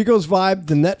earlier, Chico's Vibe,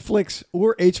 the Netflix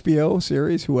or HBO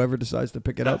series, whoever decides to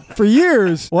pick it up. For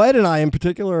years, Ed and I in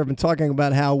particular have been talking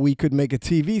about how we could make a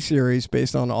TV series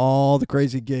based on all the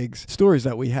crazy gigs, stories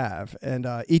that we have. And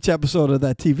each episode of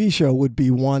that TV show would be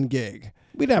one gig.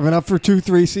 We'd have enough for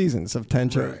 2-3 seasons of 10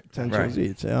 shows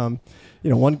each.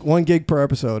 One gig per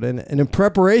episode. And in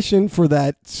preparation for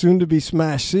that soon-to-be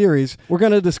smash series, we're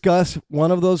going to discuss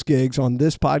one of those gigs on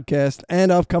this podcast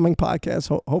and upcoming podcasts,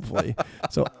 hopefully.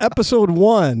 So episode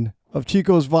 1 of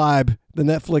Chico's Vibe, the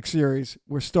Netflix series,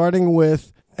 we're starting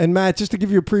with, and Matt, just to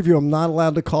give you a preview, I'm not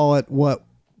allowed to call it what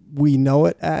we know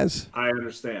it as. I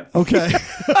understand. Okay.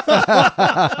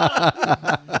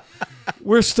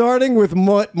 We're starting with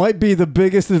what might be the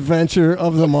biggest adventure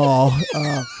of them all.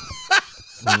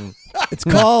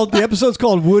 The episode's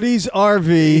called Woody's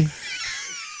RV.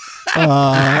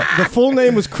 The full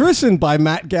name was christened by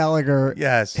Matt Gallagher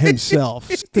himself.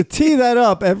 To tee that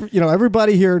up,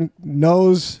 everybody here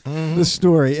knows the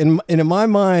story. And in my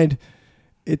mind,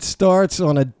 it starts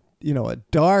on a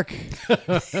dark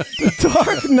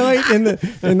night in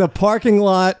the parking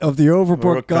lot of the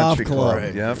Overbrook Golf Club.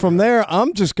 Right, yep. From there,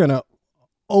 I'm just gonna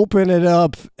open it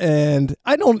up, and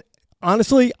I don't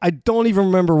even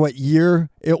remember what year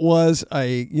it was.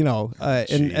 And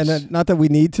not that we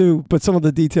need to, but some of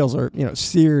the details are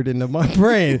seared into my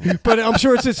brain. But I'm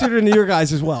sure it's seared into your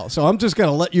guys as well. So I'm just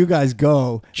gonna let you guys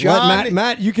go. John,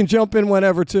 Matt, you can jump in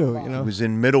whenever too. It was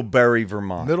in Middlebury,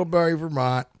 Vermont.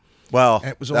 Well,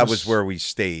 that was where we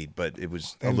stayed, but it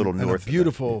was a little north. A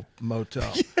beautiful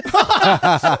motel. Can't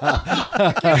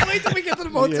wait till we get to the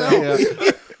motel.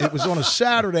 Yeah. It was on a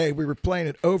Saturday. We were playing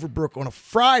at Overbrook on a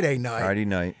Friday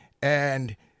night.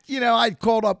 And, I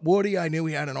called up Woody. I knew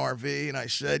he had an RV. And I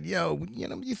said,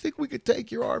 you think we could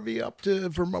take your RV up to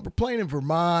Vermont? We're playing in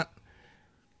Vermont.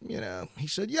 He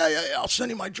said, yeah, I'll send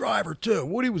you my driver, too.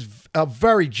 Woody was a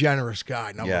very generous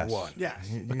guy, number one. Yes.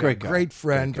 A great guy. Great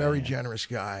friend, very generous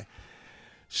guy.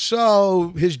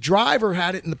 So his driver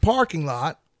had it in the parking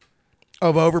lot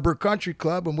of Overbrook Country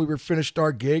Club when we were finished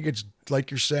our gig. It's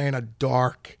like you're saying, a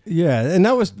dark, and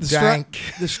that was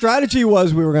the strategy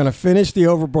was we were going to finish the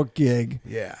Overbrook gig.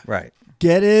 Yeah, right.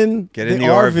 Get in the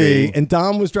RV, and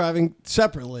Dom was driving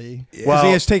separately because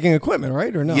he is taking equipment,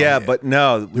 right, or no? Yeah, but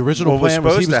no. The original plan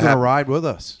was he was going to ride with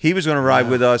us. He was going to ride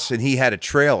with us, and he had a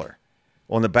trailer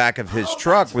on the back of his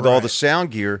truck with all the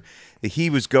sound gear. He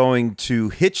was going to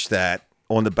hitch that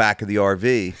on the back of the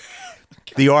RV.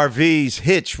 The RV's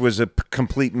hitch was a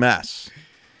complete mess.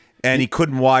 And he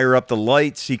couldn't wire up the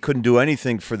lights. He couldn't do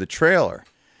anything for the trailer.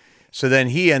 So then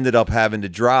he ended up having to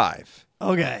drive.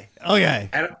 Okay.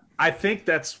 And I think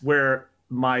that's where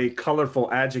my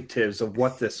colorful adjectives of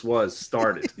what this was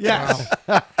started. Yes.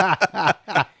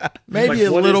 Maybe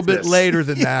a little bit later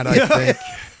than that, I think.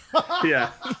 Yeah.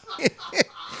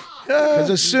 Because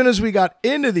as soon as we got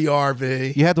into the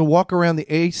RV, you had to walk around the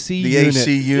AC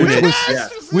unit,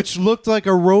 which looked like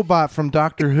a robot from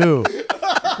Doctor Who.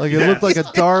 Like it looked like a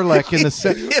Dalek in the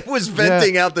set. It was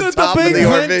venting out the top big of the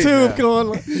vent RV. tube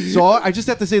going. So I just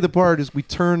have to say the part is we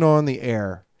turned on the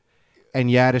air, and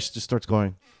Yadish just starts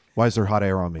going, "Why is there hot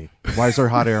air on me? Why is there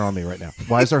hot air on me right now?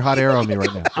 Why is there hot air on me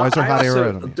right now? Why is there hot air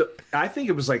on me?" I think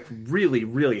it was like really,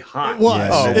 really hot. It was.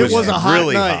 Yes. It was a hot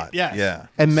really night. hot. Yeah.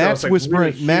 And So Matt's it's like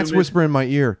whispering. really Matt's humid. whispering in my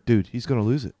ear, "Dude, he's gonna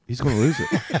lose it. He's gonna lose it.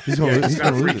 He's gonna. Yeah, he's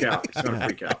gonna lose freak it." out. He's gonna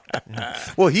freak out.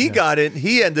 Well, he got it.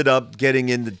 He ended up getting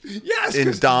in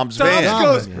Dom's van.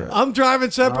 Goes, I'm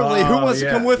driving separately. Who wants to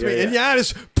come with me? And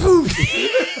Yadish, poof.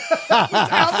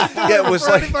 Yeah, it was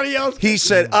like he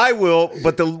said, "I will,"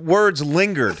 but the words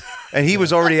lingered, and he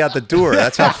was already out the door.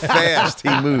 That's how fast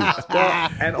he moved.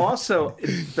 Well, and also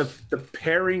the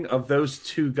pairing of those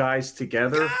two guys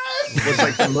together was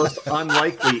like the most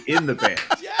unlikely in the band,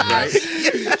 right? I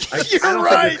don't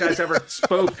think you guys ever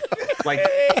spoke like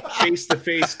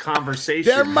face-to-face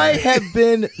conversation. there might have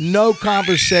been no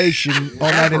conversation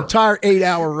on that entire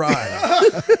 8-hour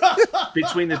ride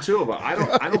between the two of them. I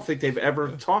don't think they've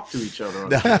ever talked to each other.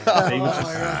 They would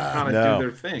just kind of do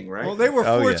their thing, right? Well, they were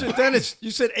fortunate. Dennis,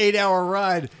 you said 8-hour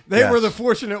ride. They were the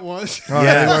fortunate ones. Oh,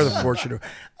 yeah, they were the fortunate.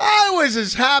 I was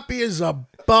as happy as a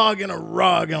bug in a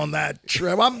rug on that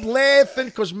trip. I'm laughing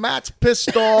because Matt's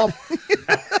pissed off.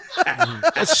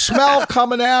 A smell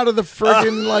coming out of the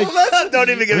friggin' Don't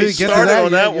even get me started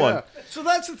on that one. So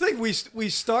that's the thing. We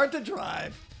start the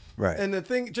drive, Right. and the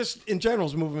thing just in general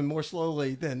is moving more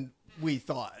slowly than we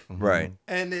thought. Right.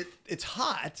 And it's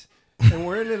hot, and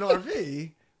we're in an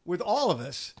RV with all of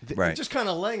us. Right. Just kind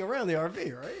of laying around the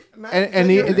RV, right? Matt, And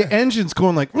the engine's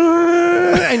going like,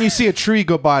 and you see a tree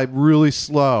go by really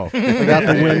slow, like out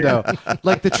the window.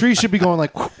 Like the tree should be going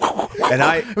like, and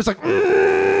it was like,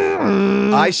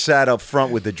 I sat up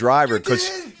front with the driver because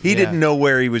he didn't know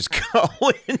where he was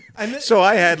going. So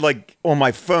I had like on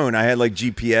my phone, I had like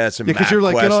GPS and because you're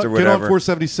like, MapQuest get on or whatever.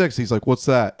 476. He's like, what's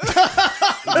that?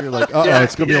 You're like,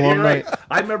 it's gonna be a long night. Right.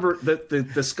 I remember the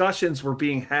discussions were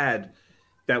being had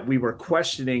that we were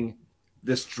questioning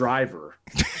this driver.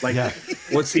 Like,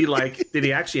 was he like, did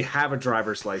he actually have a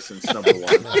driver's license? Number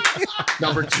one.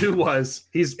 Number two was,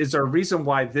 is there a reason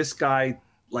why this guy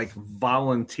like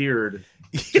volunteered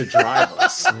to drive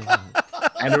us?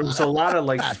 And there was a lot of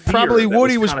like fear probably that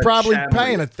Woody was probably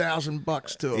chattering. paying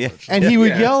 $1,000 to him. And he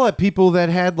would yell at people that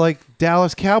had like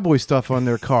Dallas Cowboy stuff on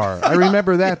their car. I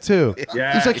remember that too.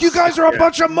 He's like, "You guys are a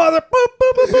bunch of mother." Boop,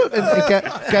 boop, boop, boop.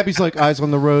 And Gabby's like, "Eyes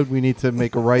on the road. We need to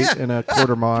make a right in a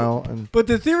quarter mile." And But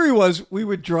the theory was we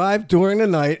would drive during the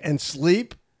night and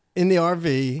sleep in the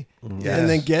RV, and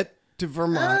then get to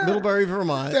Vermont, Middlebury,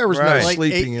 Vermont. There was no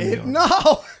sleeping in the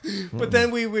No, but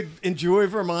then we would enjoy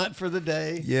Vermont for the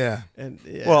day. Yeah. And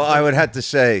Well, I would have to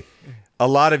say, a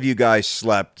lot of you guys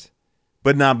slept,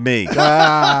 but not me.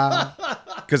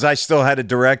 Because I still had to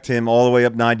direct him all the way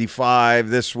up 95,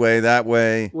 this way, that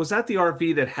way. Was that the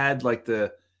RV that had like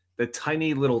the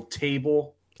tiny little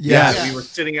table? Yes. That we were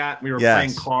sitting at. We were Yes.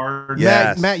 playing cards.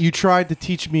 Yes. Matt, you tried to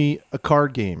teach me a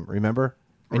card game, remember?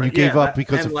 And you Right. gave Yeah, up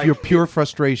because and of like your pure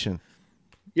frustration.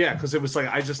 Yeah, because it was like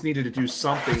I just needed to do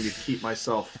something to keep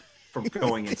myself from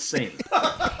going insane.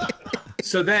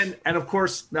 So then, and of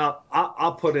course, now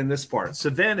I'll put in this part. So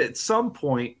then, at some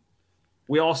point,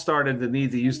 we all started to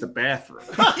need to use the bathroom.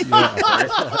 Right?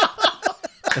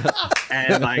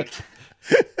 And like,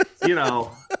 you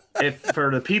know, if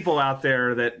for the people out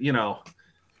there that you know,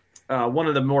 one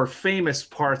of the more famous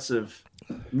parts of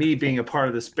me being a part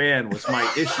of this band was my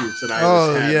issues that I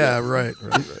was having. Right.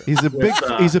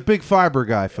 He's a big fiber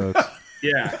guy, folks.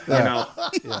 Yeah, you know.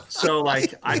 So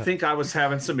like I think I was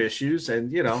having some issues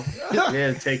and you know, we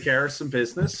had to take care of some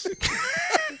business.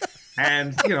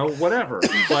 And you know, whatever.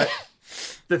 But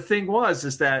the thing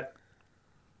is that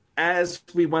as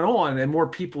we went on and more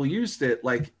people used it,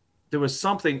 like there was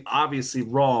something obviously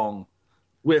wrong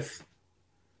with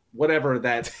whatever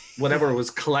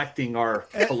was collecting our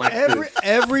collective.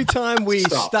 Every time we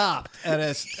stuff. stopped at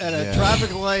a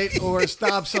traffic light or a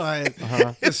stop sign,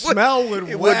 the smell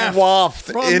would waft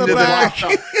from into the back.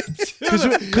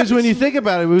 Because when you think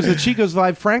about it, it was a Chico's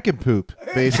Live Frankenpoop,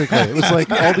 basically. It was like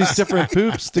all these different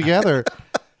poops together,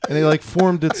 and they like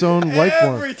formed its own life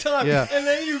form. Every time. Yeah. And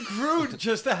then you grew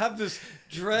just to have this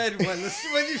dread when you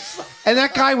And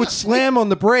that guy would slam on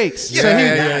the brakes. So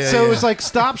Yeah, it was like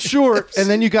stop short, and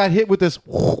then you got hit with this.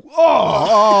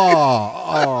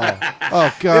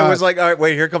 Oh, God. It was like, all right,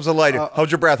 wait, here comes the light.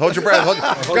 Hold your breath. Hold your breath.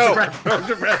 Go. Hold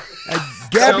your breath.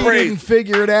 Gabby didn't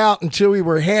figure it out until we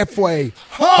were halfway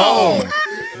home.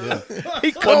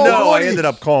 He called I Woody. ended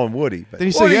up calling Woody. But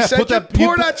Then he Well, said, he "Yeah, said, put that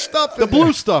pour that stuff in the blue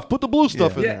there." stuff. Put the blue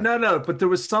stuff in Yeah, there." no, but there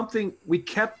was something we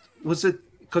kept. Was it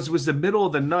because it was the middle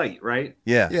of the night, right?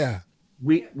 yeah. Yeah.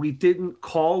 We didn't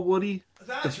call Woody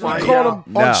to We find called out.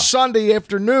 him No. on Sunday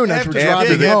afternoon as we're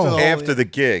After driving home. after the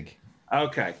gig.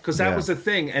 Okay, because that Yeah. was the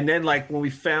thing. And then, like when we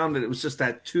found it, it was just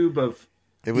that tube of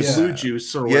It was blue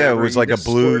juice or Yeah, whatever. it was you like a just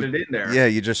blue. squirted it in there. Yeah,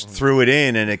 you just threw it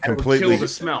in, and it And it would completely kill the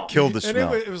smell. Killed the And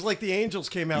smell. it was like the angels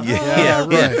came out. Yeah,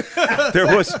 right.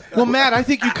 There was. Well, Matt, I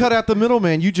think you cut out the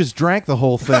middleman. You just drank the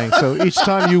whole thing. So each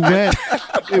time you went,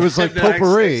 it was like The next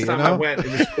potpourri. You time I know? went,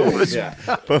 it was cool. Yeah.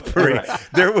 Potpourri. Right.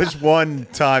 There was one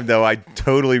time though, I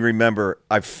totally remember.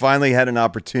 I finally had an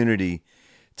opportunity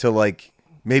to like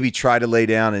maybe try to lay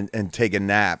down and take a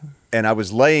nap, and I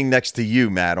was laying next to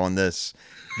you, Matt, on this.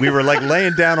 We were like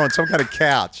laying down on some kind of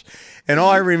couch, and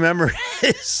all I remember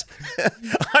is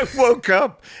I woke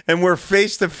up and we're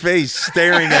face to face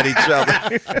staring at each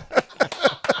other.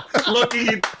 Looking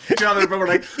at each other, but we're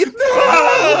like,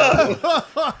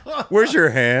 Where's your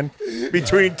hand?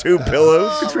 Between two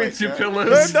pillows? between two They're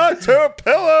pillows. not two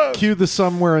pillows. Cue the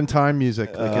Somewhere in Time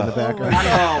music like in the background.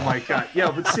 Oh my god.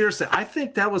 Yeah, but seriously, I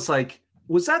think that was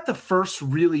that the first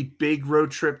really big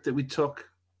road trip that we took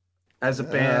as a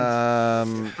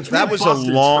band? We That had was a buses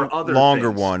for other longer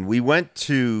things. one. We went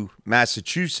to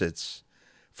Massachusetts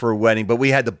for a wedding, but we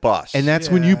had the bus. And that's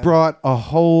when you brought a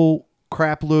whole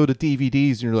crap load of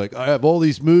DVDs, and you're like, I have all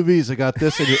these movies. I got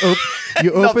this, and you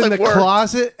open the Nothing worked.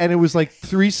 closet, and it was like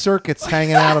 3 circuits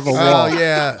hanging out of a Oh wall.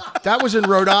 yeah, that was in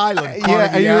Rhode Island. Yeah,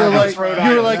 Carnegie and you were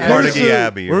Abbey. like, Carnegie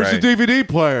Abbey, where's right. the DVD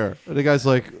player? And the guy's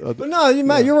like, But no,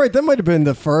 Matt, you're right. That might have been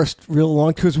the first real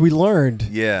long because we learned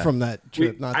Yeah. from that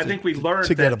trip. I think we learned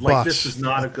to get that a like bus. this is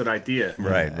not a good idea.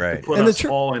 Right, right. Put And us the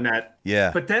all in that.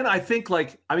 Yeah. But then I think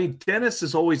Dennis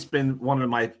has always been one of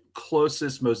my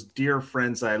closest, most dear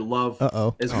friends. I love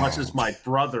as much as my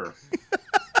brother.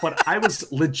 But I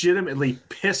was legitimately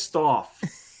pissed off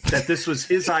that this was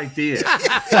his idea.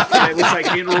 And it was like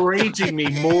enraging me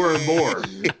more and more.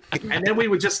 And then we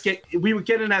would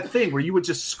get in that thing where you would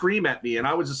just scream at me and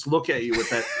I would just look at you with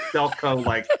that Belco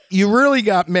like, You really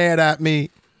got mad at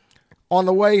me on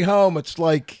the way home. It's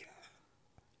like,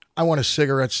 I want a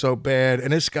cigarette so bad,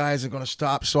 and this guy isn't going to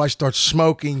stop. So I start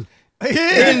smoking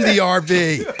in the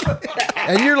RV,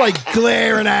 and you're like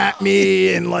glaring at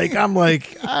me, and like I'm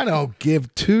like, I don't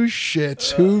give 2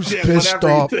 shits who's pissed whatever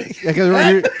you off. think. Yeah,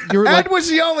 'cause you're Ed like, was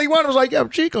the only one who was like, "Yo,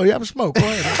 Chico, you have a smoke." Go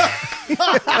ahead.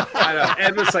 I know.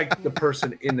 Ed was like the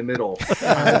person in the middle.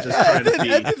 I was just trying to be,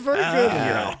 Ed did very good. you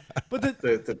know, But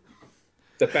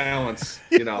the balance,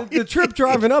 you know. the trip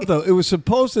driving up, though, it was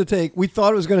supposed to take, we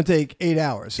thought it was going to take 8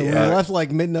 hours. So we Yeah. left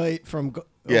like midnight from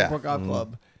Yeah. Brook Golf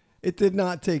Club. It did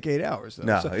not take 8 hours, though.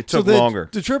 No, it took longer.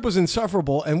 The trip was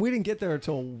insufferable, and we didn't get there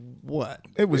until what?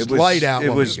 It was light out.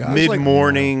 It was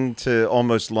mid-morning to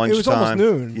almost lunchtime. It was almost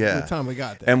noon by the time we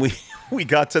got there. And we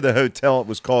got to the hotel. It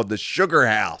was called the Sugar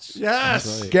House.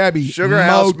 Yes. Gabby, Sugar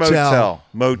House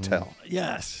Motel.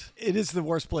 Yes. It is the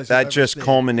worst place That I've just ever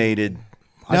culminated.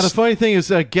 Now, the funny thing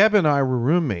is Geb and I were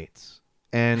roommates,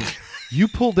 and you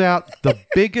pulled out the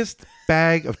biggest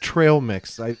bag of trail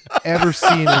mix I've ever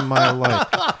seen in my life.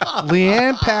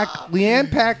 Leanne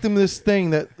packed him this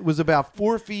thing that was about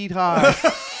 4 feet high.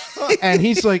 And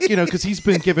he's like, because he's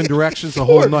been given directions the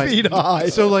whole night. 4 feet high.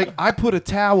 So, I put a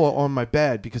towel on my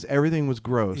bed because everything was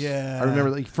gross. Yeah. I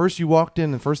remember, first you walked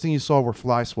in, the first thing you saw were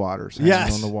fly swatters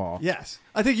hanging on the wall. Yes.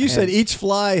 I think you said each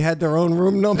fly had their own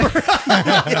room number.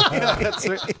 That's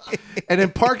right. And then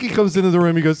Parky comes into the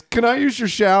room. He goes, "Can I use your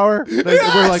shower?"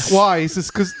 We're like, "Why?" He says,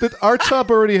 "Because our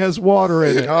tub already has water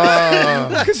in it." Well,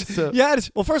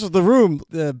 first of all, the room,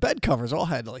 the bed covers all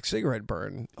had cigarette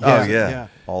burn. Oh yeah.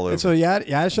 All over. And so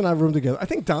Yadish and I roomed together. I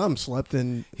think Dom slept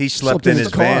in. He slept in his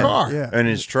van, and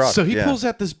his truck. So he pulls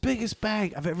out this biggest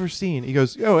bag I've ever seen. He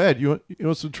goes, "Yo, Ed, you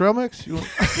want some trail mix?" And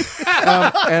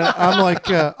I'm like,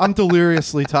 I'm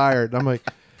deliriously tired. I'm like,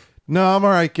 "No, I'm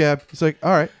all right, Gab." He's like,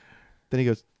 "All right." Then he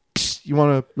goes, You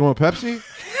want a Pepsi?"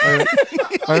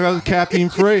 I got caffeine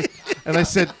free. And I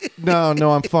said, No,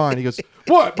 I'm fine. He goes,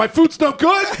 "What? My food's no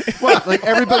good?" What?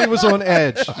 Everybody was on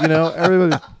edge,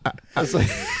 Everybody was like,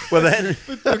 well, then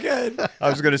okay. I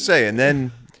was going to say, and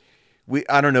then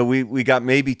I don't know, we got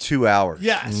maybe 2 hours.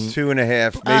 Yes. 2.5,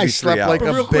 maybe I 3 slept hours. like But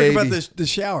a real baby. quick about the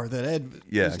shower that Ed.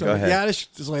 Yeah, go ahead.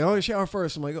 Yadish is like, "Oh, shower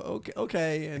first." I'm like,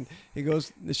 okay, and he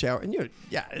goes in the shower, and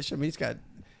Yadish. I mean,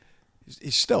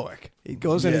 he's stoic. He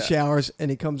goes in and showers, and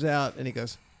he comes out, and he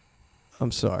goes,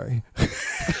 "I'm sorry."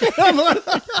 I'm like,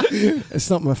 "It's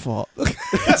not my fault." I'm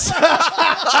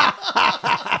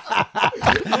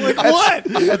like, "What?"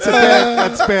 That's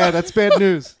bad. That's bad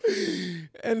news.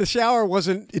 And the shower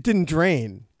didn't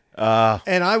drain.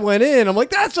 And I went in. I'm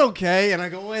like, "That's okay." And I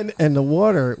go in, and the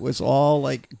water was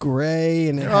all gray,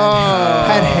 and it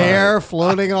had hair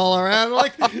floating all around. I'm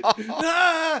like,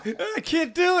 I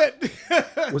can't do it.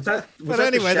 Was that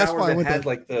anyway, the that's shower why I that went had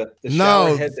there. the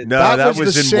shower head that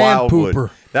was the in sand Wildwood. pooper.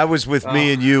 That was with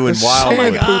me and you in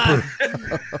sand Wildwood.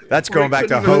 That's going back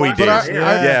to Hoey days.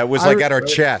 It was at our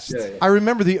chest. I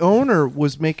remember the owner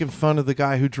was making fun of the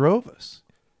guy who drove us.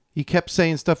 He kept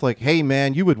saying stuff like, "Hey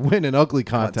man, you would win an ugly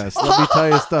contest. Let me tell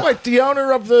you stuff." Wait, the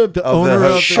owner of the owner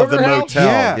of Sugar the House? motel.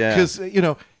 Yeah, because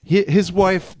his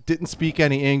wife didn't speak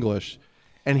any English,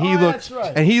 and he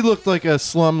looked like a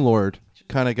slumlord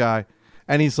kind of guy.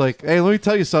 And he's like, "Hey, let me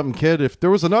tell you something, kid. If there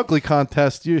was an ugly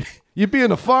contest, you'd be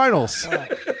in the finals."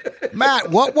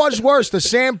 Matt, what was worse, the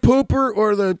sand pooper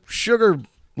or the sugar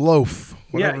loaf?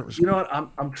 Yeah, you know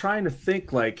what? I'm trying to think.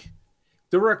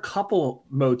 There were a couple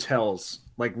motels,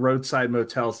 roadside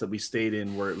motels that we stayed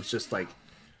in, where it was just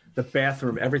the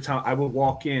bathroom. Every time I would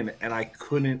walk in, and I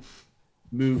couldn't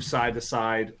move side to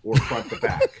side or front to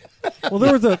back. Well,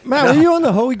 there was Matt. Were you on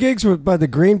the Hoey gigs by the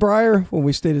Greenbrier when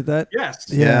we stayed at that? Yes.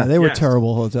 Yeah, they were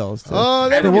terrible hotels too. Oh,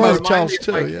 they were motels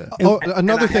too. Yeah.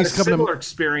 Another thing's coming. Similar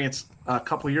experience a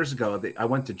couple years ago. I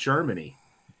went to Germany,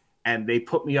 and they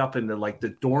put me up in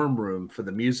the dorm room for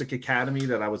the music academy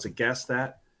that I was a guest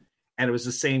at. And it was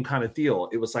the same kind of deal.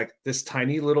 It was this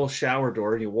tiny little shower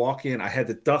door, and you walk in. I had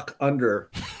to duck under,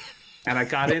 and I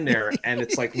got in there, and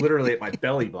it's literally at my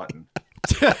belly button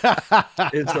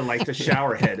into the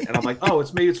shower head. And I'm like, "Oh,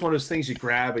 maybe it's one of those things you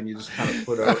grab and you just kind of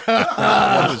put over."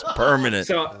 That was permanent.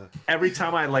 So every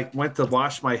time I went to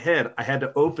wash my head, I had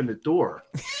to open the door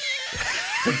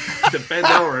to bend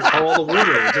over, and all the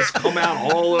water would just come out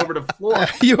all over the floor.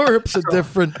 Europe's a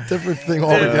different thing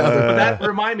altogether. But that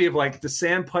reminded me of the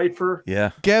Sandpiper.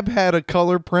 Yeah. Geb had a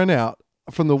color printout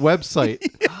from the website.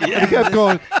 And he kept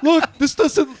going, "Look, this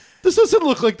doesn't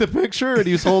look like the picture," and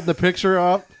he was holding the picture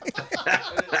up.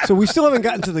 So we still haven't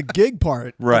gotten to the gig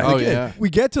part. Right. Oh yeah. We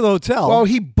get to the hotel. Well,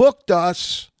 he booked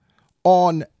us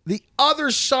on the other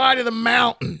side of the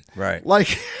mountain. Right.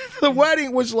 The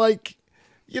wedding was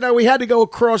we had to go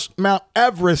across Mount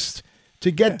Everest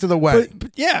to get to the wedding.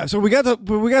 But so we got to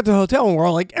the hotel, and we're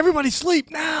all like, "Everybody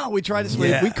sleep now." We tried to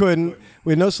sleep. Yeah. We couldn't.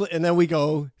 We had no sleep. And then we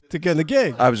go to get in the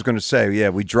gig. I was going to say,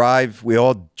 we drive. We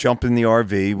all jump in the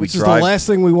RV. Which is the last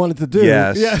thing we wanted to do.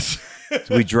 Yes.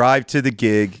 So we drive to the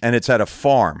gig, and it's at a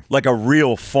farm, like a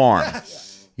real farm,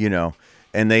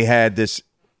 and they had this,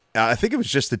 I think it was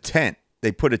just a tent.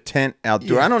 They put a tent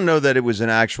outdoor. Yeah. I don't know that it was an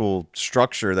actual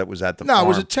structure that was at the farm. No, it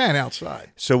was a tent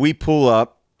outside. So we pull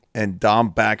up, and Dom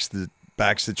backs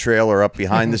the trailer up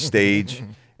behind the stage,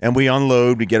 And we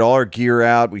unload. We get all our gear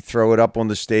out. We throw it up on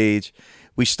the stage.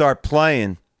 We start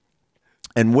playing.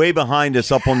 And way behind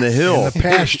us up on the hill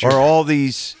are all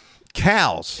these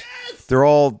cows. They're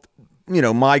all,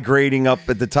 migrating up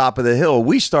at the top of the hill.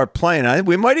 We start playing.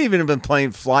 We might even have been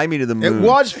playing Fly Me to the Moon. It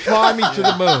was Fly Me to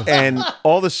the Moon. And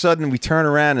all of a sudden we turn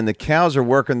around and the cows are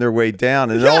working their way down.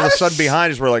 And then all of a sudden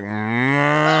behind us we're like,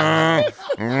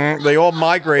 they all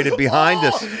migrated behind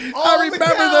us. I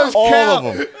remember those cows. All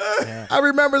of them. I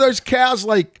remember those cows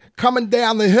like coming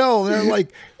down the hill. They're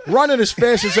like running as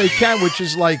fast as they can, which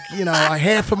is like, a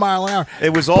half a mile an hour.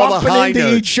 It was all the high into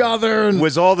notes. each other. And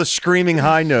was all the screaming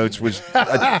high notes.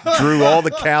 Drew all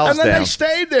the cows and then down. they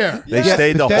stayed there. They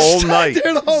stayed the whole night. Stayed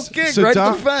there the whole gig, So right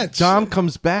Dom, at the fence. Dom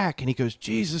comes back and he goes,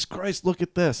 Jesus Christ, look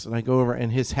at this. And I go over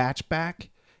and his hatchback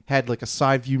had like a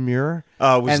side view mirror.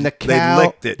 And the they cow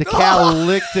licked it. The cow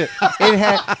licked it.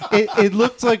 It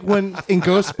looked like when in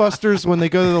Ghostbusters when they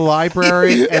go to the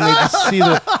library and they just see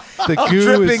the goo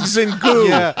drippings and goo.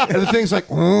 Yeah, and the thing's like,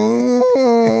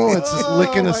 it's just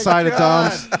licking the side of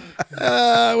Dom's.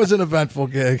 It was an eventful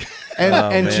gig.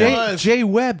 And Jay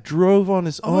Webb drove on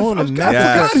his own. I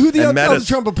forgot who the other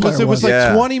trumpet player was. It was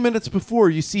like 20 minutes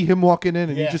before you see him walking in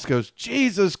and he just goes,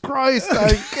 Jesus Christ,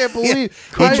 I can't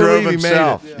believe he drove made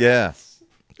himself. it. Yeah.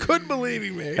 Couldn't believe he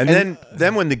made it. And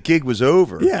then when the gig was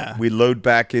over, we load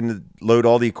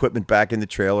all the equipment back in the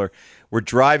trailer. We're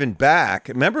driving back.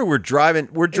 Remember, we're driving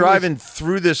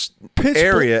through this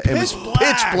area. It was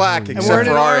pitch black except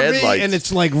for our headlights. And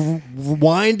it's like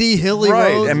windy, hilly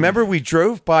right. roads. And remember, we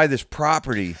drove by this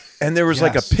property, and there was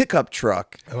like a pickup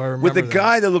truck with a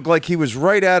guy that looked like he was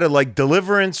right out of like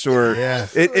Deliverance, or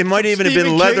it might even have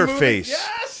been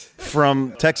Leatherface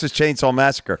from Texas Chainsaw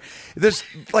Massacre. There's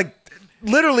like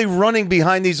literally running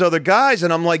behind these other guys,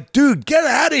 and I'm like, dude, get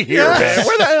out of here, man.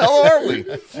 Where the hell are we?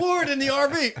 Floored in the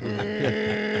RV.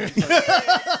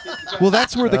 Well,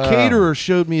 that's where the caterer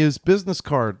showed me his business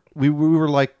card. We were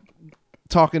like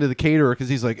talking to the caterer because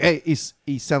he's like, hey,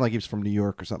 he sounded like he was from New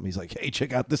York or something. He's like, hey,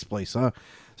 check out this place, huh?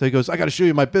 So he goes, I got to show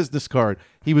you my business card.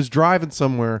 He was driving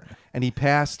somewhere, and he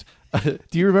passed. Do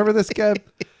you remember this, Kev?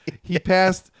 He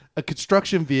passed a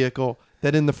construction vehicle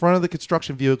that in the front of the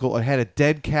construction vehicle it had a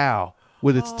dead cow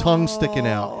with its tongue sticking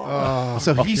out.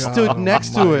 So he stood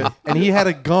next to it, and he had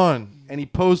a gun, and he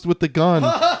posed with the gun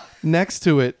next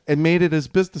to it and made it his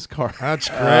business card. That's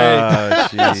great. Oh,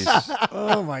 jeez.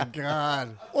 Oh, my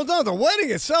God. Well, no, the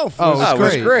wedding itself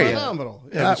was great. Phenomenal.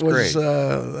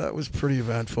 That was pretty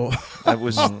eventful. That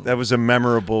was a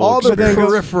memorable all the experience.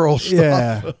 peripheral stuff.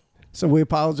 Yeah. So we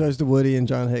apologize to Woody and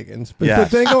John Higgins. But,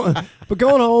 Yes. but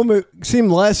going home, it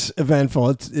seemed less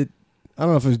eventful. I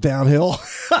don't know if it was downhill,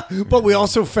 but we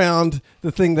also found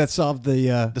the thing that solved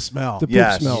the smell. The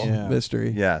poop smell mystery.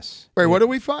 Yes. Wait, what did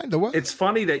we find? The what? It's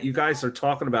funny that you guys are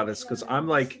talking about this because I'm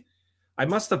like, I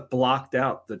must have blocked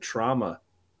out the trauma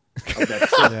of that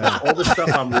trip. All the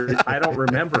stuff I don't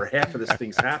remember half of this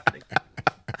thing's happening.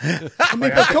 I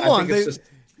mean, but come on.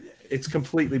 It's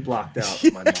completely blocked out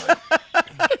in my mind.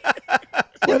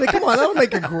 Yeah, come on. That'll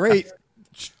make a great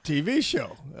TV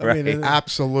show. I mean,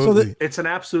 absolutely. So it's an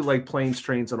absolute like planes,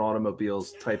 trains, and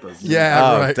automobiles type of.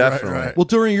 Right, definitely. Right. Well,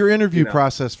 during your interview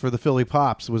process for the Philly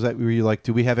Pops, were you like,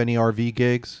 do we have any RV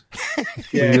gigs?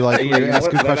 Yeah, were you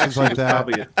asking questions like that?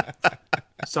 Probably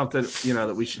something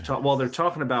that we should talk. Well, they're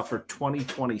talking about for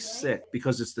 2026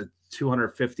 because it's the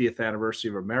 250th anniversary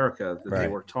of America that they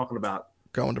were talking about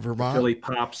going to Vermont. Philly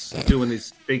Pops doing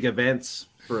these big events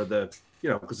for the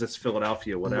because it's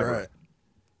Philadelphia, whatever. Right.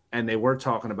 And they were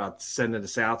talking about sending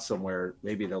us out somewhere,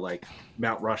 maybe to like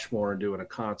Mount Rushmore and doing a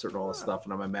concert and all this stuff.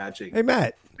 And I'm imagining, hey,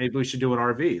 Matt, maybe we should do an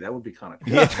RV. That would be kind of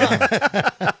cool.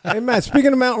 Hey, Matt,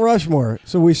 speaking of Mount Rushmore,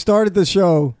 so we started the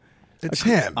show. It's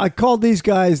him. I called these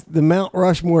guys the Mount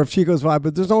Rushmore of Chico's Vibe,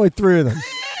 but there's only 3 of them.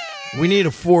 We need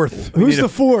a fourth. Who's the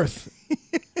fourth?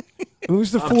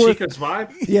 Who's the fourth? Chico's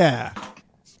Vibe? Yeah.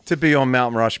 To be on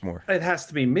Mount Rushmore. It has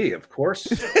to be me, of course.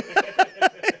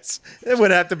 It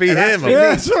would have to be him.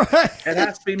 Yeah, that's right. It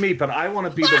has to be me, but I want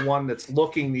to be the one that's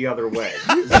looking the other way.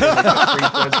 And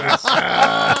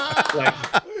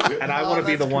I want to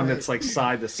be the one that's like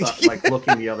side to side, like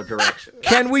looking the other direction.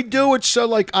 Can we do it so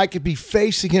like I could be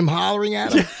facing him, hollering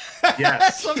at him?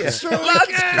 Yes. Let's go!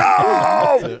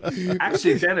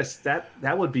 Actually, Dennis,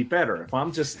 that would be better if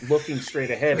I'm just looking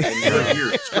straight ahead and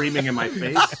you're screaming in my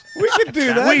face. We could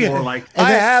do that. More like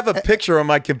I have a picture on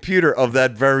my computer of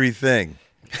that very thing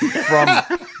from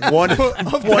one of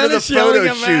the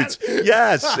photo shoots.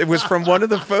 Yes, it was from one of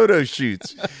the photo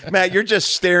shoots. Matt, you're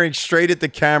just staring straight at the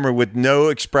camera with no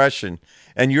expression,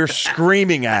 and you're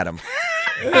screaming at him.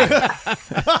 Well,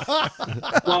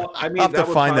 I mean, I'll have that to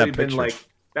would find probably that been picture. like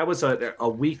That was a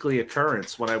weekly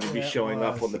occurrence when I would be showing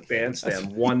up on the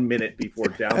bandstand 1 minute before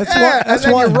downtime. And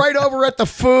then you're right over at the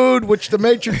food, which the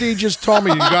maitre d' just told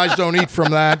me you guys don't eat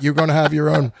from that. You're going to have your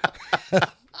own.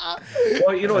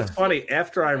 Well, you know what's funny?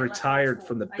 After I retired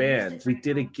from the band, we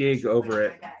did a gig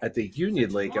over at the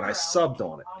Union League, and I subbed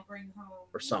on it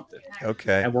or something.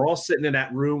 Okay. And we're all sitting in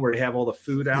that room where they have all the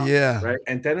food out. Yeah. Right.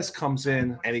 And Dennis comes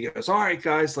in and he goes, "All right,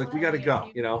 guys, like we got to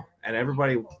go," you know. And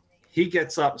everybody, he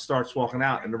gets up and starts walking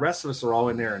out, and the rest of us are all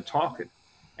in there and talking.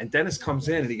 And Dennis comes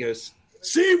in and he goes,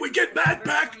 "See, we get Matt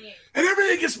back, and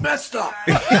everything gets messed up.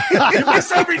 You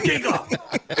mess everything up."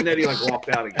 And then he like walked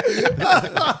out again.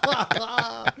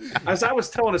 As I was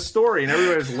telling a story, and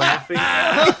everybody was laughing.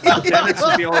 Dennis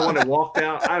was the only one that walked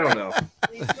out. I don't know.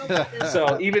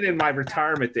 So even in my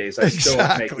retirement days, I still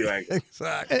make you angry.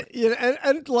 Exactly.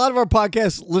 And a lot of our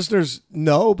podcast listeners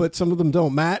know, but some of them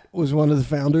don't. Matt was one of the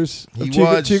founders of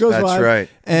was. Chico's That's Vibe. right.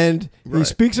 And he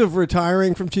speaks of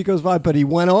retiring from Chico's Vibe, but he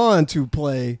went on to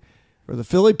play for the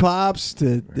Philly Pops,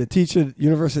 to teach at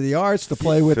University of the Arts, to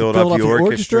play with the Philadelphia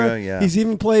Orchestra. Yeah. He's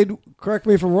even played, correct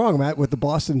me if I'm wrong, Matt, with the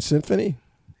Boston Symphony.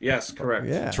 Yes, correct.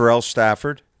 Yeah. Terrell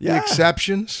Stafford. The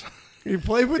exceptions. You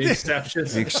played with The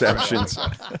exceptions. The exceptions.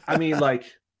 I mean, like,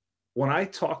 when I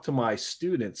talk to my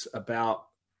students about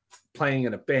playing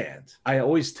in a band, I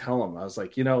always tell them, I was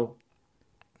like, you know,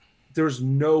 there's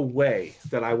no way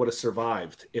that I would have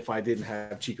survived if I didn't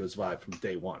have Chico's Vibe from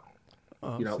day one.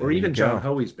 You know, or even John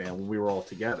Hoey's band when we were all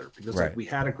together, because like, we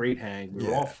had a great hang. We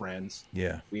were all friends.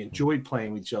 Yeah. We enjoyed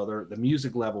playing with each other. The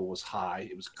music level was high.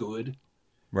 It was good.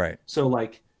 Right. So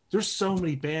like, there's so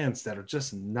many bands that are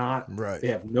just not right. They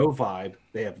have no vibe.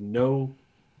 They have no,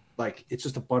 like, it's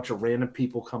just a bunch of random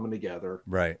people coming together.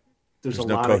 Right. There's a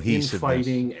no lot of cohesiveness.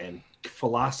 infighting and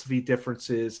philosophy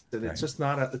differences, and it's just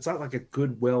not it's not like a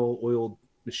good, well-oiled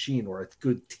machine or a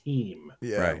good team.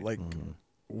 Yeah, like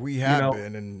we have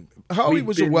been, and Howie we've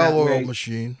was a been that well-oiled way.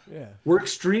 machine. Yeah, We're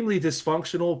extremely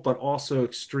dysfunctional, but also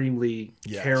extremely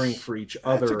caring for each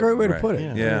other. That's a great way to put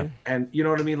it. Yeah. And you know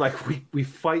what I mean? Like we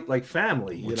fight like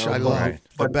family, Which you know. I love. The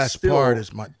But best still, part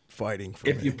is my fighting for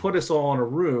if me. you put us all in a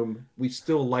room, we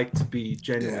still like to be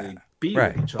genuinely be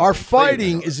Right. with each other. Our and play with fighting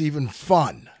each other. is even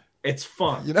fun. It's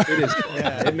fun. You know? It is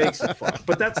fun. It makes it fun.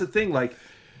 But that's the thing. Like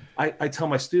I tell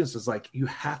my students, it's like you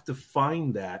have to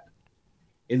find that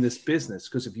in this business,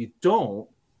 because if you don't,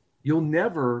 you'll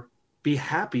never be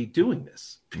happy doing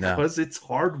this, because it's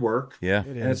hard work. Yeah.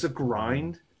 and it's a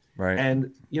grind. Right.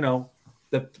 And you know,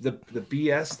 the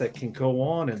BS that can go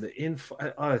on and the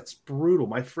it's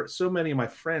brutal. So many of my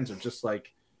friends are just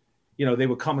like, you know, they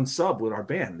would come and sub with our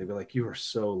band. They'd be like, "You are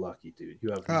so lucky, dude.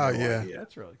 You have no idea."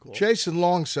 That's really cool. Jason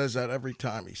Long says that every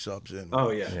time he subs in. Oh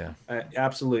yeah.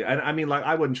 Absolutely. I mean, like,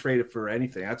 I wouldn't trade it for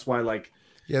anything. That's why, like,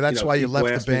 that's why you people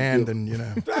left ask the me to band, do- and you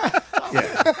know.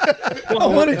 I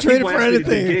wouldn't trade it for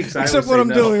anything except what I'm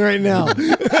doing right now.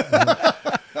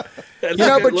 You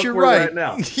know, but you're right.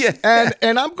 Now. Yeah.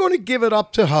 And I'm going to give it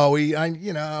up to Howie. I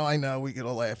know we get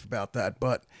a laugh about that,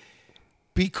 but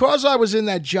because I was in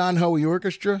that John Hoey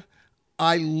orchestra,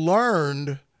 I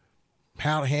learned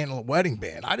how to handle a wedding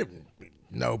band. I didn't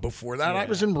know before that. I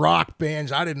was in rock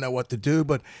bands. I didn't know what to do,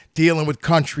 but dealing with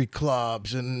country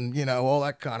clubs and, you know, all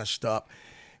that kind of stuff,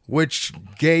 which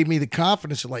gave me the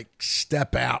confidence to, like,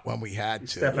 step out when we had to.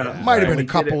 Step out. Might have been We a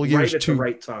couple did it years right too. at the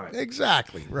right time.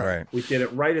 Exactly. Right. We did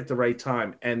it right at the right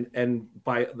time, and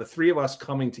by the three of us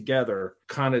coming together,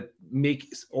 kind of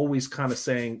always kind of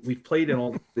saying, we've played in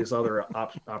all these other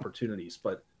opportunities,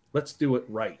 but let's do it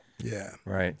right. Yeah.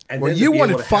 Right. And Well, then to you be able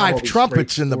wanted to have all 5 these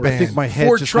trumpets great in the stories. band. I think my head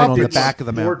 4 just went on the trumpets. back of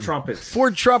the 4 mountain. trumpets.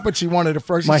 4 trumpets he wanted at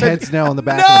first. He My said, head's now on the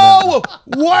back of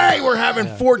the No way we're having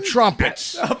 4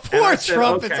 trumpets. And I said,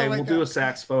 okay, we'll do a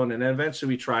saxophone, and then eventually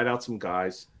we tried out some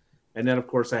guys, and then of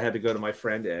course I had to go to my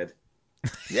friend Ed.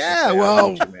 Yeah,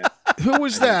 well, who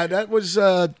was that? That was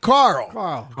Carl.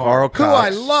 Carl Who I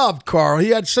Cox. loved, Carl. He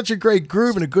had such a great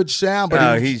groove and a good sound.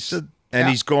 But he's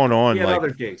going on He had like,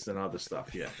 other gigs and other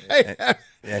stuff, yeah.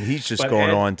 and he's just But going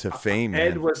Ed- on to fame. Ed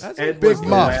man. was Big the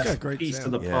muff. last piece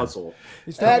of the Yeah. puzzle.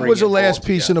 that was the last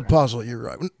piece in the puzzle. You're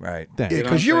right. Right. Yeah, You know what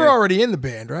because I'm you were saying? already in the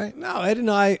band, right? No, Ed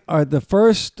and I are the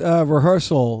first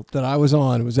rehearsal that I was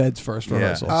on was Ed's first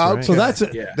rehearsal. Oh, So okay. that's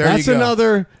Yeah. There you that's go.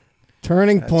 another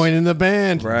turning point in the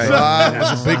band. Right. That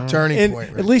was a big turning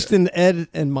point. At least in Ed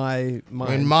and my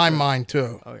mind. in my mind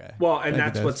too. Okay. Well, and Thank you,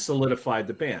 that's Des. what solidified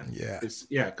the band. Yeah.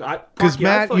 Because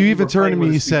Matt, you even turned to me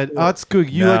and you said, "Oh, it's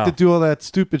good. You like to do all that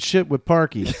stupid shit with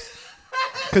Parky."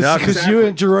 Because you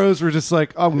and Jeroz were just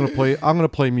like, "I'm gonna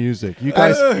play music." You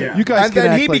guys, you guys. And can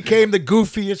then act he like- became the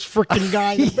goofiest freaking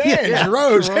guy in the band,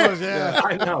 Jerose.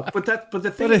 I know, but the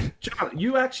thing, John,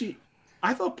 you actually,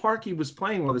 I thought Parky was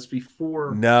playing with us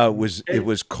before. No, it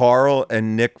was Carl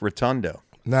and Nick Rotundo.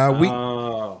 No, we.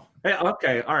 Hey,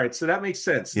 okay, all right. So that makes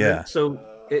sense. Yeah. So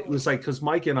it was like because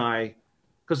Mike and I,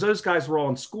 because those guys were all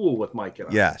in school with Mike and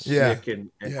I. Yes. Nick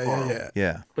and Carl.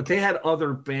 Yeah. But they had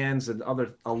other bands and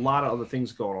a lot of other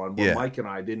things going on. Where Mike and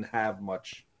I didn't have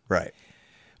much. Right.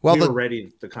 Well, we were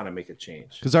ready to kind of make a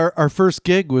change. Because our first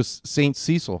gig was St.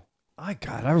 Cecil. I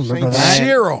remember Saint that.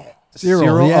 Cyril.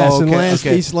 Yes, oh, in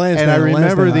okay. East Lansdowne. And I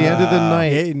remember Lansdowne.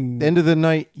 the end of the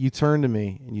night, you turned to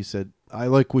me and you said, "I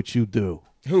like what you do."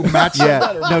 Who, Matt?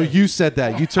 Yeah, no, you said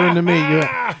that. You turned to me.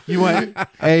 You went,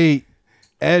 "Hey,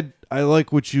 Ed, I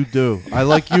like what you do. I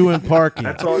like you and Parky."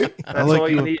 That's all. All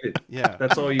you needed. Yeah,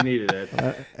 that's all you needed, Ed.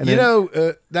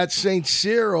 That St.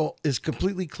 Cyril is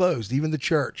completely closed. Even the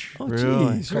church. Oh,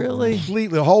 jeez, really?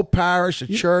 Completely, the whole parish, the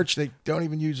church, they don't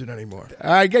even use it anymore.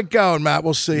 All right, get going, Matt.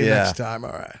 We'll see you next time.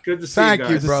 All right. Good to see Thank you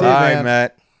you, guys. brother. Bye,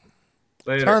 Matt.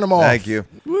 Later. Turn them off. Thank you.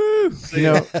 Woo!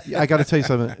 I got to tell you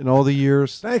something. In all the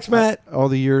years, Thanks, Matt. All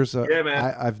the years, Yeah,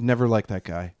 man. I've never liked that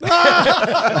guy.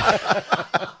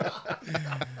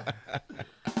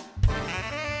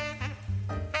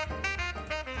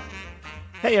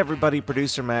 Hey everybody,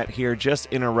 producer Matt here, just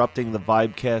interrupting the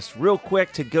Vibecast real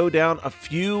quick to go down a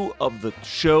few of the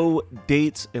show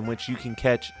dates in which you can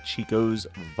catch Chico's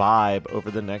Vibe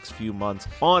over the next few months.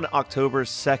 On October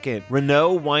 2nd,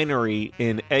 Renault Winery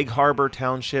in Egg Harbor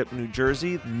Township, New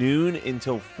Jersey, noon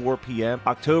until 4 p.m.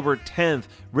 October 10th,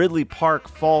 Ridley Park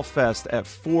Fall Fest at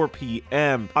 4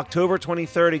 p.m. October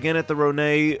 23rd, again at the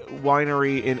Renault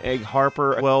Winery in Egg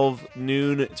Harbor, 12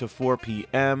 noon to 4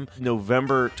 p.m.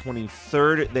 November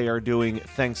 23rd, they are doing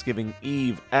Thanksgiving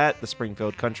Eve at the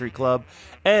Springfield Country Club.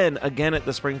 And again at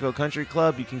the Springfield Country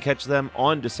Club, you can catch them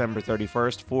on December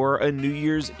 31st for a New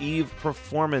Year's Eve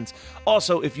performance.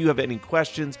 Also, if you have any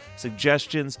questions,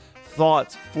 suggestions,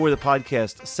 thoughts for the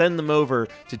podcast, send them over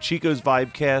to Chico's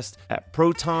Vibecast at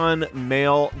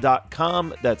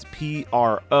protonmail.com. That's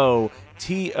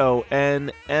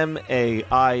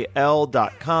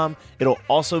PROTONMAIL.com. It'll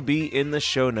also be in the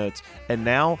show notes. And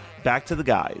now, back to the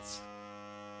guys.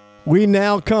 We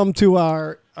now come to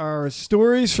our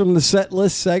stories from the set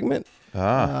list segment.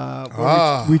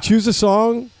 We choose a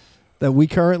song that we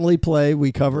currently play,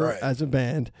 we cover as a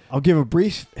band. I'll give a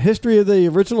brief history of the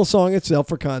original song itself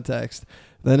for context.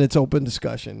 Then it's open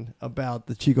discussion about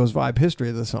the Chico's Vibe history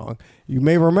of the song. You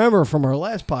may remember from our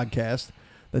last podcast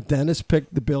that Dennis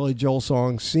picked the Billy Joel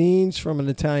song Scenes from an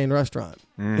Italian Restaurant.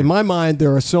 In my mind,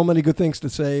 there are so many good things to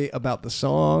say about the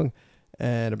song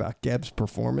and about Geb's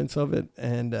performance of it,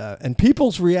 and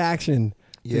people's reaction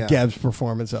to Geb's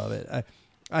performance of it.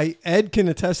 Ed can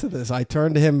attest to this. I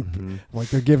turned to him like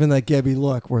they're giving that Gebby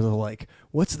look where they're like,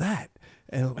 "What's that?"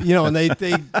 And and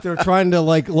they're trying to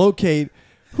like locate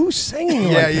who's singing.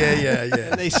 Yeah.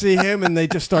 And they see him and they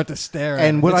just start to stare at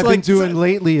him. And what I've been doing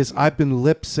lately is I've been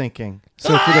lip syncing.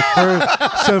 So for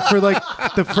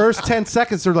the first 10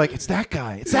 seconds, they're like, "It's that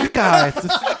guy. It's that guy." It's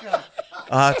this guy.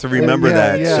 I'll have to remember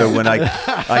that. Yeah. So when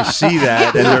I see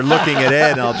that and they're looking at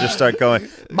Ed, I'll just start going,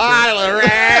 "Bottle of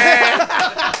red,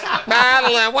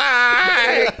 bottle of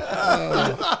white."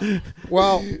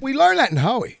 Well, we learned that in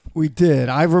Hoey. We did.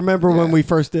 I remember when we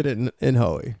first did it in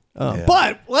Hoey.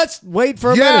 But let's wait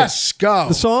for a minute. Yes, go.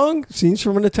 The song, Scenes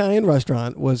from an Italian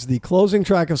Restaurant, was the closing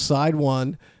track of Side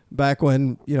 1, back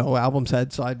when, albums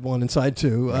had Side 1 and Side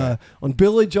 2, on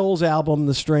Billy Joel's album,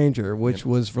 The Stranger, which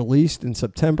was released in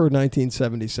September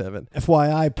 1977.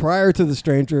 FYI, prior to The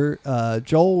Stranger,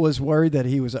 Joel was worried that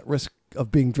he was at risk of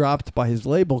being dropped by his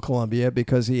label, Columbia,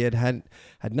 because he had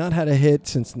not had a hit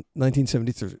since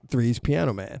 1973's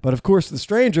Piano Man. But of course, The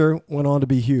Stranger went on to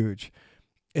be huge.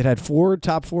 It had 4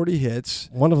 top 40 hits.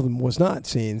 One of them was not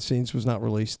Scenes. Scenes was not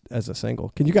released as a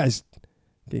single. Can you guys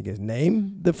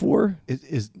name the 4?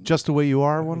 Is Just the Way You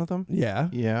Are one of them?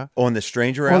 Yeah. On the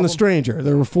Stranger album? On the Stranger.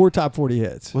 There were 4 top 40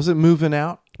 hits. Was it Moving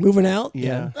Out? Moving Out?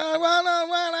 Yeah.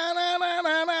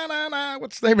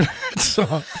 What's the name of that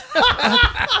song?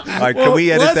 All right, can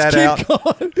we edit that out?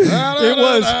 It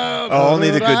was.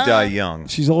 Only the Good Die Young.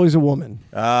 She's Always a Woman.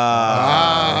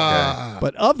 Okay.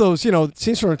 But of those,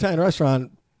 Scenes from an Italian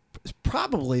Restaurant is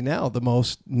probably now the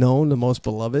most known, the most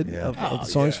beloved of the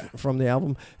songs from the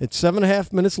album. It's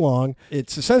 7.5 minutes long.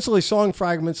 It's essentially song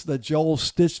fragments that Joel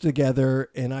stitched together.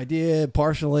 An idea,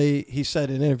 partially, he said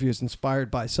in interviews, inspired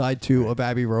by Side 2 of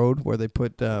Abbey Road, where they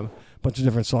put a bunch of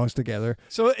different songs together.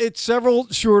 So it's several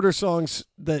shorter songs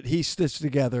that he stitched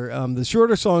together. The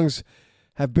shorter songs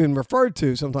have been referred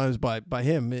to sometimes by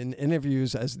him in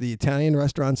interviews as the Italian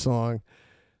Restaurant song,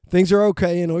 Things Are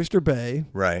Okay in Oyster Bay.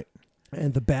 Right.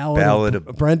 And the Ballad of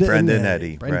Brenda and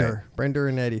Eddie. Right. Brenda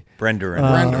and Eddie. Brenda and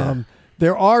Eddie.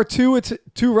 There are two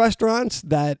restaurants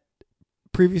that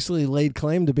previously laid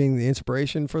claim to being the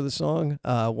inspiration for the song.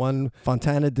 One,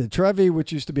 Fontana di Trevi,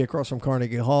 which used to be across from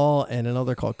Carnegie Hall, and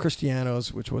another called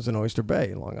Cristiano's, which was in Oyster Bay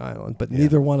in Long Island. But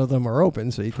neither one of them are open,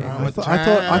 so you can't. I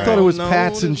thought it was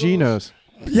Pat's and Gino's.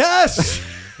 Yes.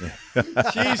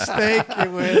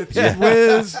 Cheesesteak with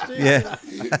whiz. Yeah.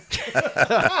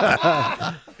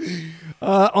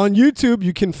 On YouTube,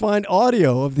 you can find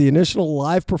audio of the initial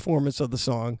live performance of the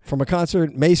song from a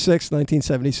concert May 6,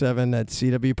 1977 at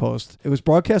CW Post. It was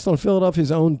broadcast on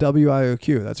Philadelphia's own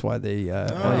WIOQ. That's why the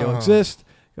audio exists.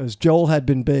 Because Joel had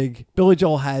been big. Billy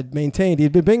Joel had maintained.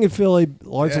 He'd been big in Philly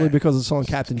largely because of the song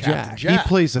Captain Jack. He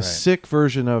plays a sick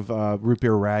version of Root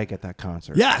Beer Rag at that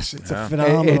concert. Yes, it's a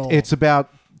phenomenal. It's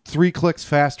about 3 clicks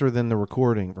faster than the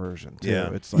recording version, too.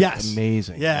 Yeah. It's like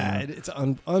amazing. Yeah, you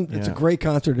know? It's a great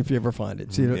concert if you ever find it.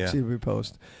 CW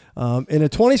Post. In a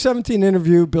 2017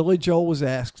 interview, Billy Joel was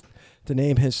asked to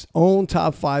name his own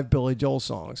top 5 Billy Joel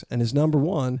songs, and his number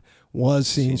 1 was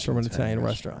Scenes from an Italian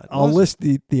Restaurant. I'll list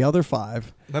the other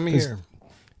 5. Let me hear.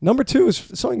 Number 2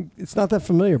 is a song, it's not that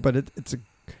familiar, but it's in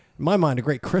my mind, a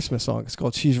great Christmas song. It's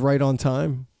called She's Right on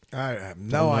Time. I have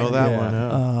no I know idea. that one.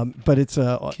 Huh? But it's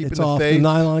off the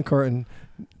nylon curtain.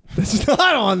 It's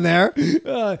not on there.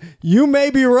 You May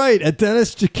Be Right, a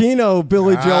Dennis Giacchino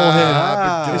Billy Joel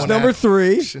hit. It's number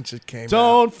 3. Since it came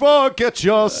Don't forget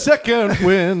your second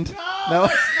wind. No.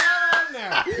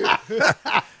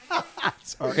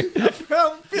 Sorry. I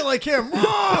feel like him.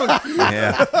 Wrong.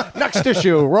 Yeah. Next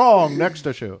issue. Wrong. Next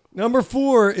issue. Number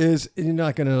 4 is, you're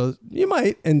not going to know. You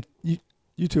might, and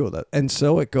you two of that. And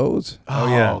So It Goes. Oh,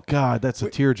 yeah. God, that's a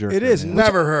tearjerker. It is.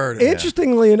 Never heard it.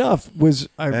 Interestingly enough, was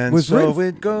So written.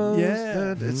 It goes.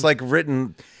 Yeah. It's like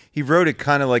written. He wrote it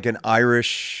kind of like an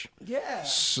Irish,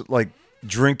 like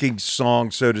drinking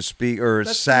song, so to speak, or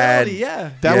That's sad. the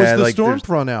melody, That was the like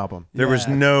Stormfront album. There was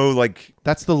no like.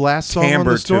 That's the last song on the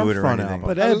timbre to it or Stormfront anything. album.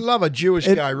 But I Ed, love a Jewish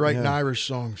guy writing Irish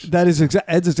songs. that is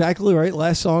Ed's exactly right.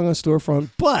 Last song on Storefront,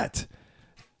 but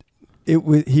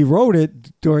he wrote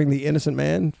it during the Innocent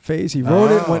Man phase. He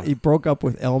wrote it when he broke up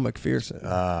with Elle Macpherson.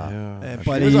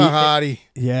 But he was a hottie.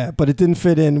 Yeah, but it didn't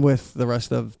fit in with the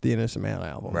rest of the Innocent Man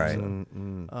album. Right.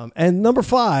 So. And number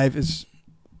 5 is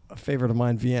a favorite of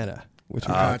mine, Vienna, which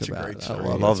we talked that's a about. great I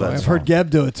song. Love that I've song. heard Geb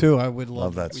do it too. I would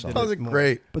Love that song. That was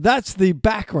great. But that's the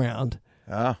background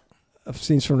Ah. of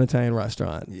Scenes from an Italian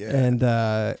Restaurant. Yeah. And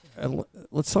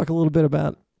let's talk a little bit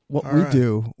about what we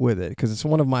do with it, because it's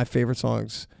one of my favorite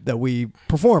songs that we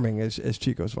performing as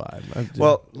Chico's Vibe.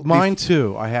 Well, mine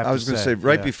too. I was going to say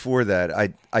before that,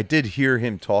 I did hear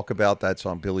him talk about that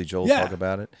song. Billy Joel talk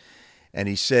about it, and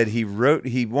he said he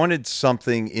wanted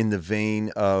something in the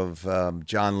vein of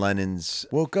John Lennon's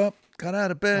 "Woke Up, Got Out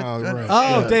of Bed."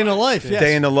 Day in the Life. Yes.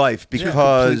 Day in the Life,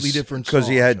 Completely different because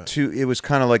he had songs, two. It was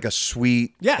kind of like a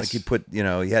sweet. Yes. Like he put, he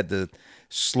had the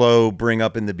slow bring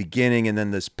up in the beginning, and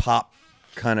then this pop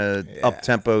kind of up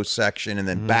tempo section, and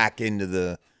then back into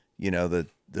the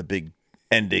the big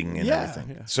ending and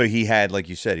everything. Yeah. So he had, like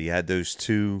you said, he had those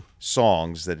 2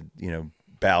 songs that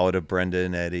Ballad of Brenda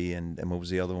and Eddie, and what was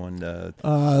the other one?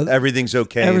 Everything's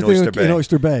Okay in Oyster Bay. In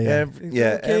Oyster Bay,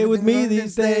 yeah. Okay with me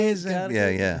these days.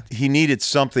 Yeah. He needed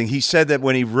something. He said that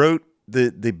when he wrote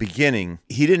the beginning,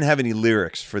 he didn't have any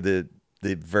lyrics for the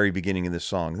very beginning of the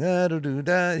song.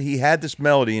 He had this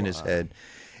melody in his head.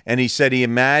 And he said he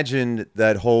imagined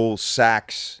that whole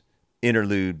sax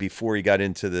interlude before he got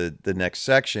into the next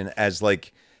section as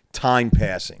like time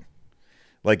passing.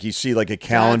 Like you see like a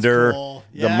calendar, cool.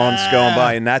 the months going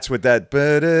by, and that's what that.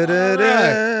 Did you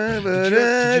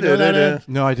know that?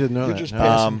 No, I didn't know You're that. just No.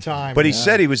 passing time. But he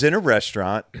said he was in a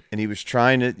restaurant and he was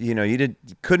trying to, he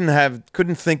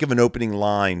couldn't think of an opening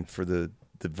line for the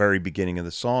very beginning of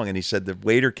the song, and he said the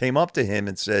waiter came up to him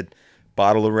and said,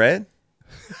 "Bottle of red,"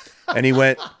 and he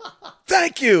went,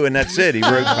 "Thank you," and that's it. He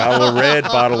wrote bottle of red,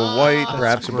 bottle of white,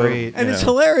 perhaps a great. And it's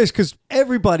hilarious because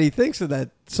everybody thinks of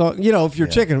that song. If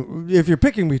you're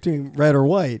picking between red or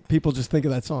white, people just think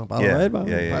of that song. Bottle of red,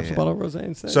 perhaps a bottle of rosé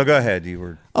instead. So go ahead. You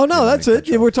were. Oh no, that's it.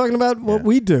 We're talking about what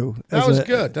we do. That was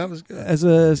good. As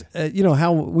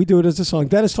how we do it as a song.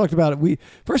 Dennis talked about it. We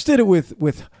first did it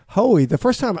with Hoey. The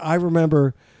first time I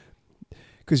remember,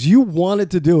 because you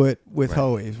wanted to do it with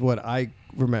Hoey, is what I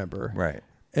remember. Right.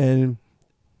 And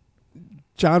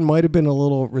John might have been a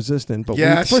little resistant, but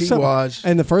yes, he was.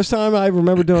 And the first time I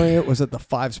remember doing it was at the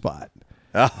 5 spot.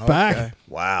 Oh, Back.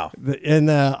 Wow. And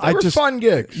they were fun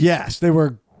gigs. Yes, they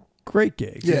were great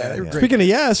gigs. Yeah, they were great. Speaking of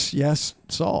Yes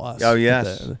saw us. Oh,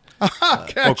 yes.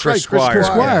 Chris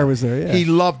Squire was there, yeah. He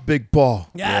loved Big Paul.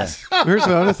 Yes. Here's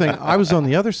the other thing. I was on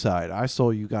the other side. I saw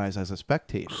you guys as a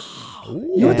spectator.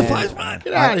 You were at the 5 spot?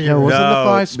 Get out of here. No, it wasn't the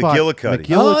 5 spot.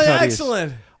 McGillicuddy. Oh, yeah,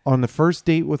 excellent. On the first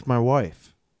date with my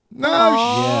wife. No,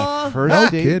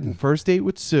 Yeah, first date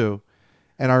with Sue.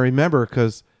 And I remember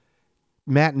because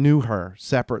Matt knew her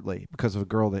separately because of a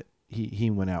girl that he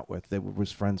went out with that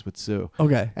was friends with Sue.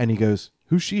 Okay. And he goes,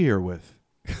 "Who's she here with?"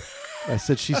 I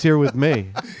said, "She's here with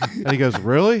me." And he goes,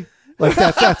 "Really?" Like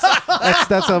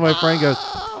that's how my friend goes.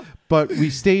 But we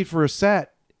stayed for a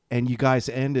set, and you guys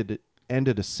ended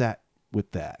a set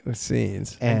with that. With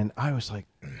scenes. And I was like,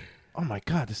 "Oh my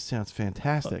God, this sounds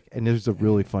fantastic!" And there's a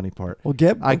really funny part. Well,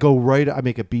 I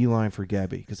make a beeline for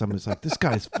Gabby because I'm just like, this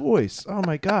guy's voice. Oh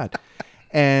my God!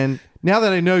 And now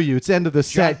that I know you, it's the end of the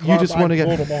set. You just want to get.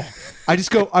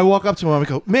 I walk up to him and I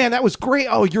go, "Man, that was great.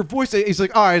 Oh, your voice." He's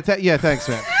like, "All right, yeah, thanks,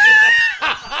 man."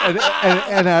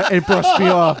 and brushed me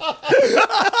off.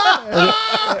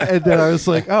 And then I was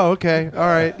like, "Oh, okay, all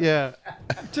right, yeah."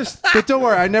 But don't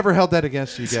worry, I never held that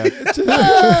against you, Gab.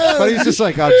 But he's just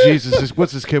like, "Oh, Jesus,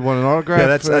 what's this kid want an autograph?" Yeah,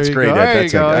 that's great. There you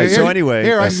go. So anyway,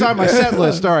 here I signed my set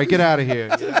list. All right, get out of here.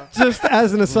 Just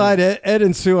as an aside, Ed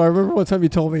and Sue, I remember one time you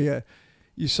told me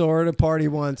you saw her at a party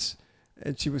once,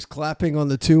 and she was clapping on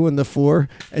the 2 and the 4,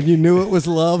 and you knew it was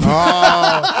love.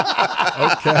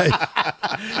 Oh, okay.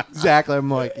 Exactly. I'm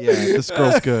like, yeah, this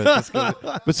girl's good.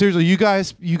 But seriously, you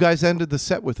guys ended the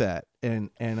set with that,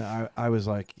 and I was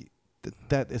like,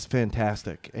 that is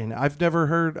fantastic. And I've never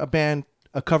heard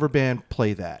a cover band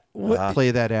play that, play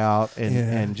that out,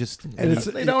 and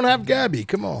they don't have Gabby.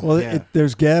 Come on. Well,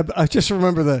 there's Gab. I just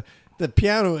remember the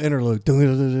piano interlude.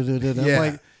 I'm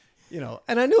like,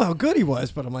 and I knew how good he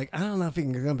was, but I'm like, I don't know if he's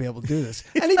going to be able to do this.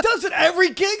 And he does it every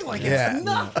gig like it's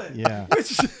nothing. Yeah.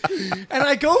 And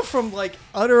I go from like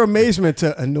utter amazement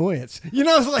to annoyance.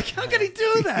 It's like, how can he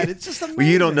do that? It's just amazing. Well,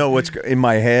 you don't know what's in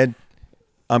my head.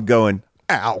 I'm going,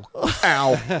 ow,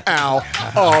 ow, ow.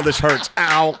 Oh, this hurts.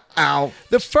 Ow, ow.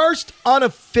 The first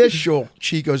unofficial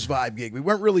Chico's Vibe gig. We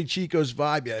weren't really Chico's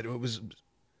Vibe yet.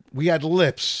 We had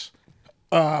Lips.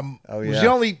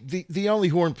 The only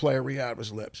horn player we had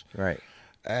was Lips. Right.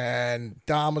 And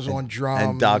Dom was on drums.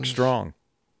 And Doc Strong.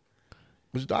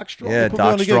 Was Doc Strong? Yeah,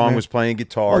 Doc Strong was playing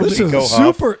guitar. This is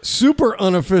a super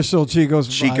unofficial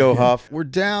Chico Huff. We're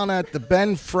down at the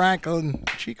Ben Franklin.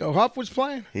 Chico Huff was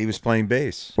playing? He was playing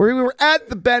bass. We were at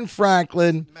the Ben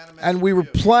Franklin, and we were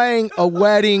playing a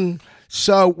wedding.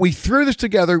 So we threw this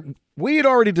together. We had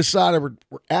already decided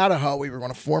we're out of Hull. We were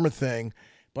going to form a thing.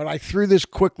 But I threw this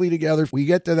quickly together. We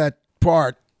get to that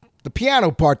part, the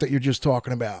piano part that you're just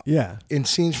talking about. Yeah. In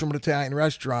Scenes from an Italian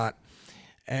Restaurant.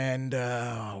 And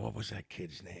what was that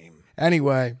kid's name?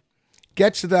 Anyway,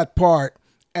 gets to that part,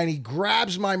 and he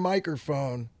grabs my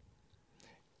microphone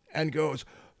and goes,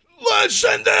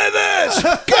 "Listen to this!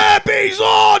 Gabby's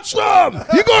awesome!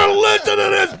 You're going to listen to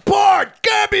this part!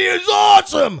 Gabby is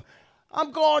awesome!"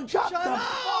 I'm going, shut the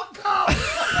fuck up!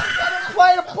 Let him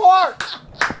play the part!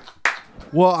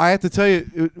 Well, I have to tell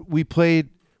you,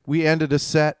 we ended a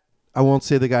set. I won't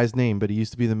say the guy's name, but he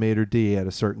used to be the maitre d' at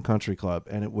a certain country club,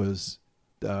 and it was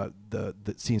the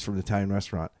Scenes from the Italian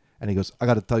Restaurant. And he goes, "I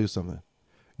got to tell you something.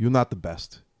 You're not the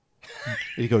best."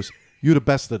 He goes, "You're the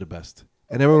best of the best.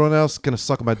 And everyone else going to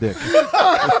suck my dick."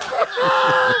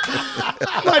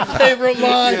 My favorite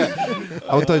line. Yeah.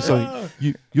 I will tell you something.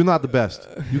 You're not the best.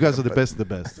 You guys are the best of the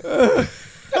best.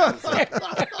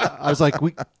 I was like,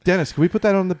 Dennis, can we put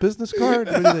that on the business card?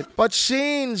 But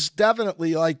Scenes,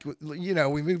 definitely, like,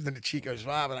 we moved into Chico's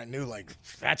Vibe, and I knew, like,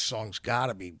 that song's got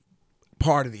to be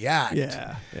part of the act.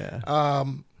 Yeah.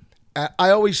 I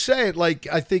always say it, like,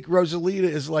 I think Rosalita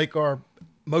is, like, our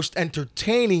most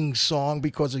entertaining song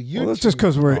because of you. Well, that's just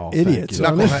because we're idiots.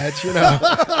 Knuckleheads,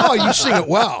 Oh, you sing it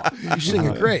well. You sing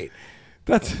it great.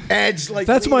 That's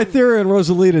my theory on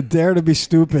Rosalita. Dare to be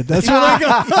stupid. That's what I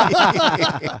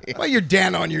got. Well, you're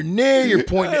down on your knee. You're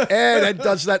pointing at Ed. Ed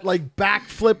does that like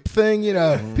backflip thing.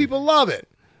 People love it.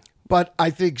 But I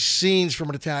think Scenes from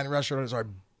an Italian Restaurant is our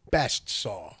best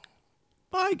song.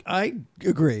 I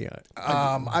agree.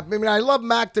 I mean, I love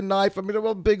Mac the Knife. I mean, they're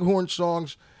all big horn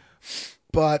songs.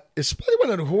 But especially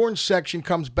when the horn section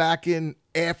comes back in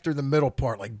after the middle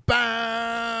part, like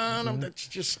bam, that's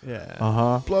just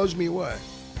blows me away.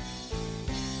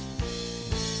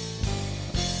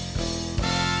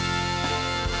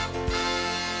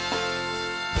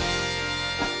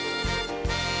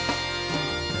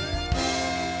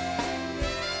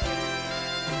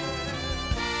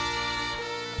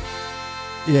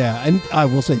 Yeah, and I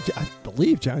will say, I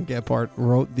believe John Gephardt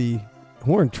wrote the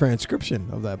horn transcription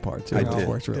of that part too. I It did.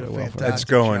 works really well. For That's us.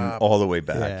 going all the way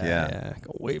back. Yeah.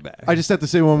 Go way back. I just have to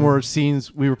say one more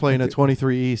scenes. We were playing at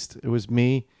 23 East. It was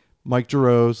me, Mike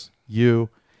Jarose, you,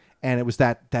 and it was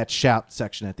that shout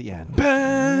section at the end.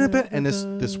 And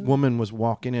this woman was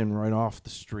walking in right off the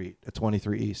street at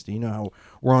 23 East. You know how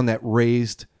we're on that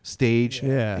raised stage,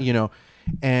 you know,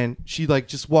 and she like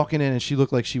just walking in, and she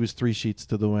looked like she was 3 sheets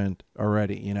to the wind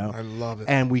already, you know. I love it.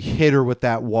 And we hit her with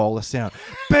that wall of sound,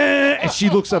 and she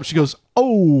looks up, she goes,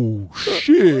 "Oh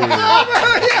shit!" And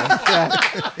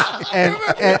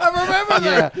I remember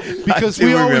that. because I do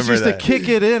we always remember used that. to kick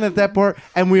it in at that part,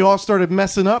 and we all started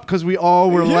messing up because we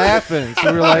all were laughing.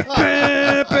 So we were like,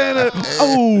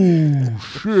 "Oh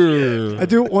shit!" I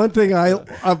do one thing. I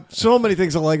so many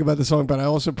things I like about the song, but I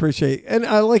also appreciate, and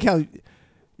I like how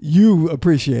you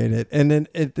appreciate it. And then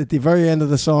at the very end of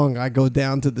the song, I go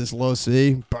down to this low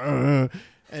C,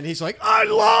 and he's like, "I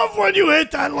love when you hit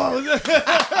that low."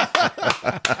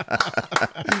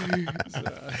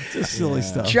 Just silly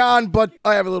stuff. John, but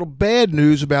I have a little bad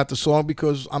news about the song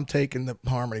because I'm taking the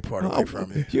harmony part away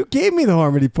from you. You gave me the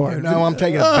harmony part. No, I'm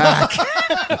taking it back.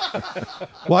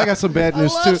 Well, I got some bad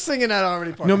news I too. love singing that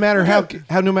harmony part. No matter how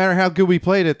no matter how good we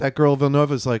played it, that girl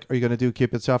Villanova's like, "Are you going to do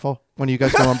Cupid Shuffle? When do you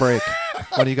guys go on break?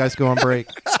 When do you guys go on break?"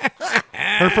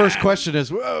 Her first question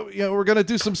is, "Well, you know, we're going to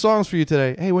do some songs for you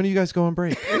today. Hey, when do you guys go on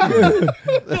break?"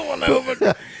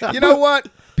 You know what?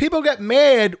 People get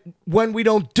mad when we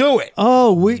don't do it.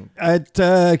 Oh, we at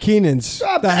Keenan's.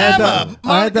 I had the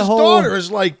Monica's whole daughter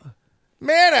is like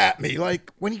mad at me.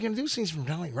 Like, when are you going to do scenes from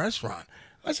Valley Restaurant?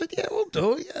 I said, yeah, we'll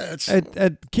do it. Yeah, it's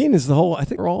at Keenan's. The whole I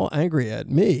think we're all angry at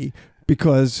me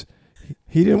because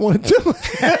he didn't want to do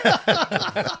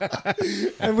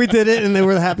it, and we did it, and they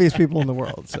were the happiest people in the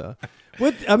world. So,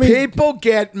 what I mean, people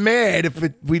get mad if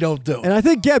we don't do it. And I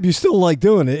think Geb, you still like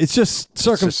doing it. It's just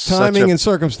timing and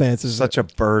circumstances. Such a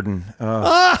burden.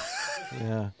 Yeah.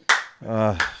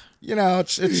 You know,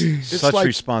 it's Such like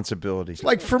responsibility. It's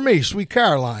like for me, Sweet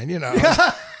Caroline. You know.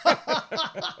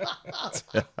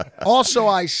 Also,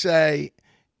 I say,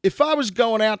 if I was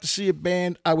going out to see a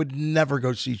band, I would never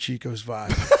go see Chico's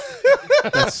Vibe.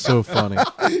 That's so funny.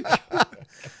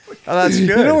 Oh, that's good.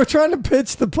 You know, we're trying to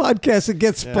pitch the podcast and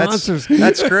get sponsors.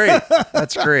 That's great.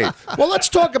 That's great. Well, let's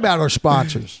talk about our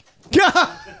sponsors. No,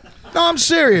 I'm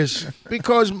serious.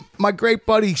 Because my great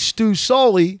buddy Stu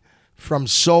Soley from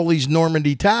Soley's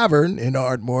Normandy Tavern in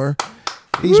Ardmore,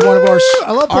 he's one of our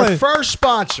first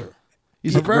sponsor.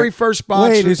 He's the very first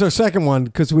sponsor. Wait, he's our second one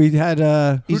because we had.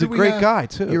 He's a great guy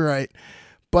too. You're right.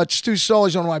 But Stu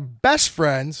Soley's one of my best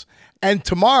friends. And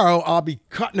tomorrow I'll be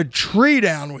cutting a tree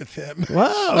down with him.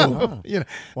 Wow. You know.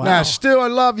 Wow. Now, Stu, I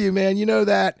love you, man. You know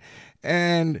that.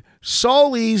 And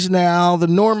Soley's now, the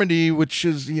Normandy, which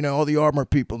is, you know, all the Ardmore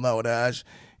people know it as.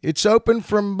 It's open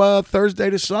from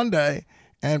Thursday to Sunday.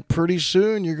 And pretty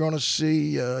soon you're going to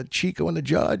see Chico and the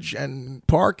Judge and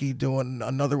Parky doing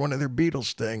another one of their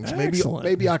Beatles things. Excellent.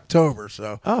 Maybe October.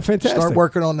 So fantastic. Start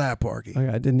working on that, Parky.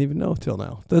 I didn't even know till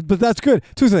now. But that's good.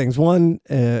 Two things. One,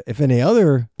 if any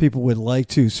other people would like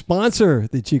to sponsor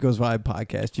the Chico's Vibe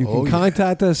podcast, you can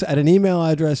contact us at an email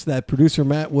address that producer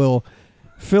Matt will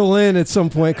fill in at some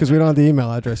point because we don't have the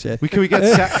email address yet. Can we get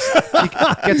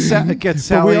But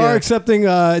Sally? we are accepting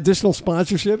additional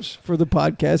sponsorships for the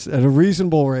podcast at a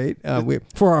reasonable rate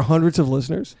for our hundreds of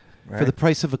listeners. Right. For the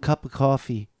price of a cup of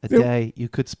coffee a day, you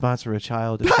could sponsor a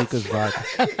child of Chico's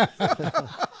Vibe.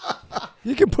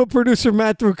 You can put producer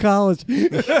Matt through college. You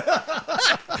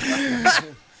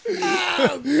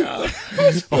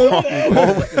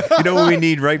know what we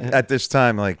need right at this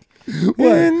time? Like, in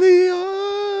the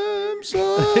arms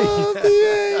of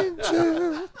the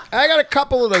angel. I got a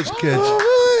couple of those kids.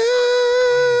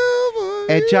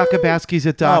 Ed Jakubowski's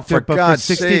a doctor, for but God's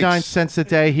for 69 sakes. cents a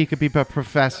day, he could be a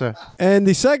professor. And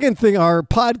the second thing,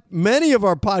 many of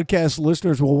our podcast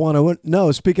listeners will want to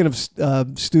know, speaking of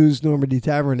Stu's Normandy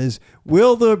Tavern, is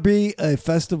will there be a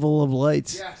Festival of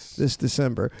Lights this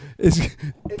December? Did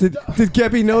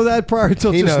Gebby know that prior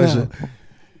to He just knows now? it.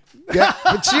 Yeah,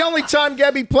 it's the only time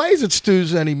Gabby plays at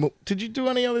Stu's anymore. Did you do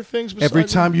any other things besides Every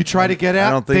time you try to get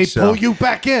out, don't think they so. pull you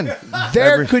back in.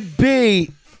 There could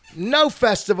be no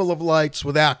Festival of Lights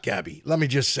without Gabby. Let me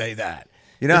just say that.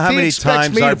 You know If how he many expects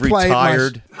times me to I've play my-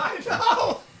 retired? I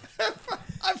know.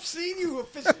 I've seen you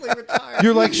officially retired.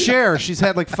 You're like Cher. She's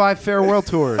had like 5 farewell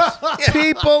tours.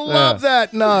 People love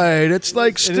that night. It's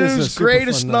like It is a Stu's super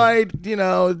greatest fun night. night, you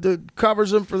know, that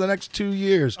covers him for the next 2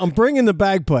 years. I'm bringing the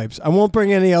bagpipes. I won't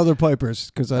bring any other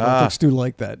pipers because I don't think Stu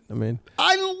liked that. I mean,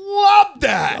 I love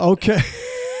that. okay.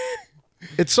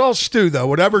 It's all Stu, though.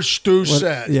 Whatever Stu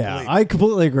says. Yeah, believe. I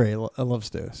completely agree. I love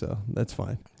Stu, so that's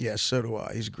fine. Yeah, so do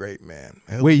I. He's a great man.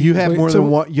 Wait, you have more than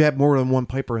one. You have more than one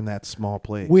piper in that small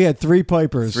plate. We had 3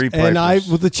 pipers. And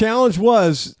the challenge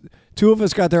was 2 of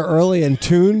us got there early and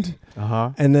tuned.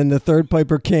 And then the third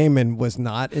piper came and was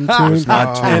not in tune. Was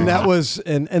not tuned. And that was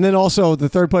and then also the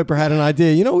third piper had an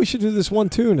idea. You know, we should do this one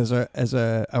tune as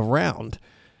a round.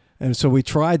 And so we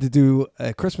tried to do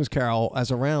a Christmas Carol as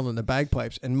a round on the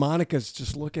bagpipes. And Monica's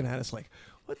just looking at us like,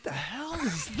 what the hell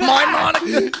is that? My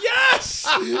Monica. Yes!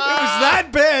 It was that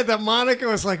bad that Monica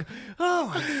was like, oh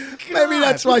my God. Maybe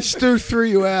that's why Stu threw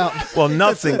you out. Well,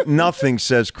 nothing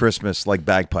says Christmas like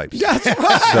bagpipes. That's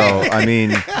right. So, I mean.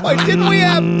 Wait, didn't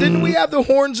we have the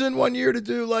horns in one year to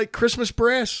do like Christmas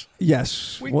brass?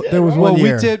 Yes. We did, there was right? one Well,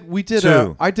 year. we did.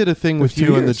 Two. I did a thing with Two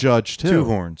you and the years. judge too. 2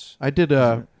 horns. I did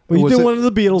a. Well, you was did it one of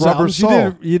the Beatles Rubber albums.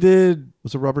 Soul. You did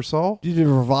Was it Rubber Soul? You did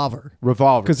Revolver.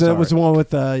 Revolver. Because that was the one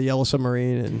with Yellow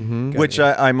Submarine. And Which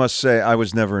I must say, I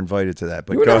was never invited to that.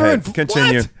 But You were go never ahead. inv-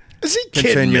 Continue. What? Is he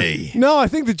Continue. kidding me? No, I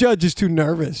think the judge is too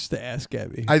nervous to ask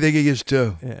Gabby. I think he is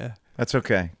too. Yeah. That's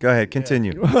okay. Go ahead.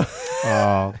 Continue.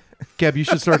 Gab, you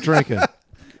should start drinking.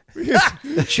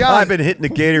 John, I've been hitting the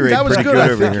Gatorade that was pretty good. good I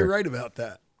over think here. you're right about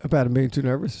that. About him being too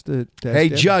nervous to ask Hey,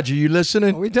 Gabby? Judge, are you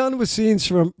listening? Are we done with scenes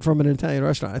from an Italian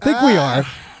restaurant? I think we are.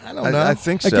 I don't know. I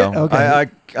think so. Okay.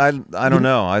 I don't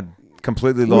know. I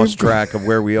completely lost track of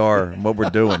where we are and what we're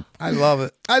doing. I love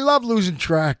it. I love losing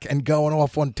track and going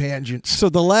off on tangents. So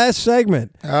the last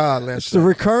segment. Last It's the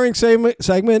recurring segment.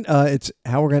 It's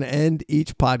how we're going to end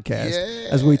each podcast. Yeah.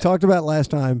 As we talked about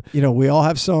last time, you know, we all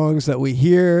have songs that we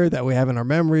hear, that we have in our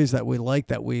memories, that we like,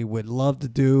 that we would love to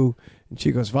do in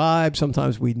Chico's Vibe.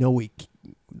 Sometimes we know we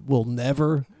will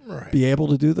never be able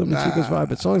to do them in Chico's Vibe,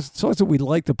 but songs that we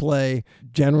like to play,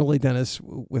 generally, Dennis,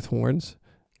 with horns.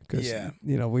 Because,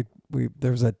 you know, we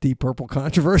there was that Deep Purple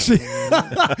controversy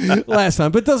last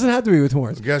time, but it doesn't have to be with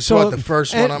horns. Guess what? The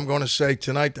first one I'm going to say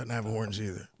tonight doesn't have horns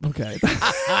either. Okay.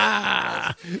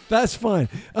 That's fine.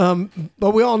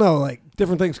 But we all know, like,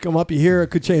 different things come up. You hear it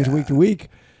could change week to week.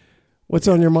 What's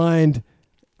on your mind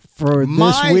for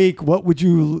this week? What would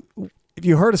you, if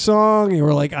you heard a song, you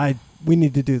were like, we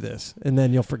need to do this, and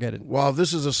then you'll forget it. Well,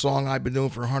 this is a song I've been doing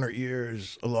for 100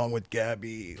 years, along with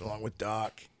Gabby, along with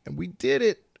Doc. And we did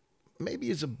it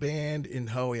maybe as a band in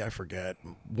Hoey, I forget,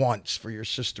 once for your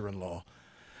sister-in-law.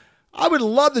 I would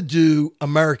love to do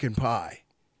American Pie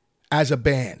as a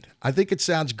band. I think it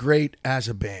sounds great as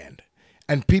a band.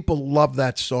 And people love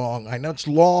that song. I know it's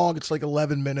long. It's like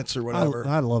 11 minutes or whatever.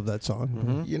 I love that song.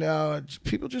 Mm-hmm. You know,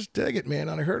 people just dig it, man.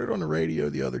 And I heard it on the radio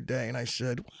the other day, and I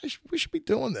said, we should be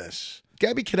doing this.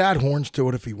 Gabby could add horns to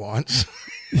it if he wants.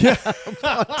 Yeah.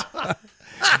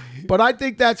 But I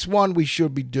think that's one we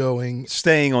should be doing.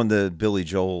 Staying on the Billy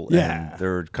Joel, Yeah. and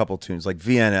there are a couple tunes like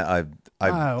Vienna. I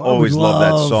I always would loved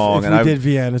that love song, if and we I did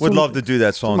Vienna. It's would one love of- to do that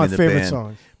it's song one in of the my favorite band.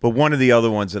 songs. But one of the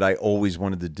other ones that I always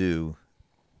wanted to do,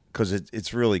 because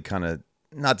it's really kind of,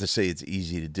 not to say it's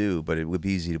easy to do, but it would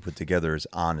be easy to put together, is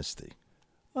Honesty.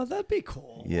 Oh, that'd be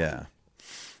cool. Yeah.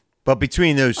 But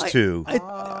between those two,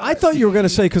 I thought you were going to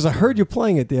say, because I heard you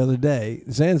playing it the other day,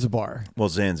 Zanzibar. well,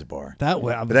 Zanzibar. That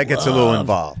way, But that gets a little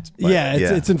involved. But, Yeah,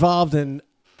 it's involved in.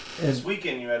 This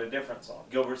weekend you had a different song,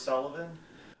 Gilbert Sullivan.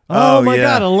 Oh, my yeah.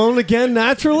 God, Alone Again,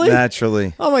 Naturally?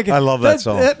 Naturally. Oh, my God. I love that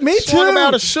song. Me too. Song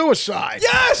about a suicide.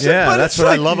 Yes. Yeah, but that's it's what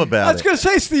I like- love about I was it. going to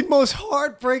say it's the most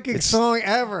heartbreaking song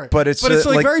ever. But it's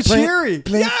like, very blink, cheery.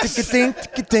 blink, Yes. tick-a-ding,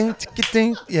 tick-a-ding,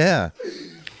 tick-a-ding. Yeah.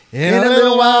 In a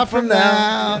little while from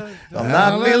now, I'm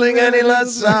not feeling any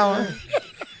less sour.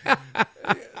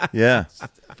 Yeah.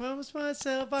 I promise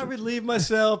myself I relieve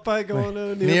myself by going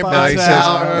to a Nearby nearby He says,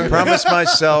 tower. I promise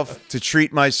myself to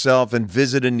treat myself and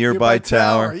visit a nearby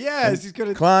tower. Yes, he's going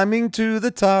to. Climbing to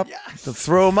the top to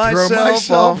throw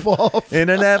myself off in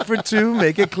an effort to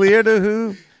make it clear to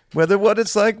who whether what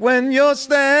it's like when you're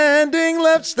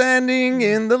left standing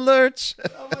in the lurch.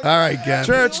 All right, Gabby.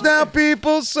 Church now,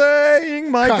 people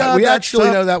saying, "My God, we that's actually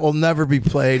tough." know that will never be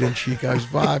played in Chico's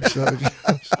Vibe. So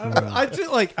I do,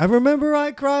 like. I remember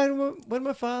I cried when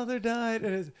my father died,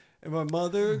 and my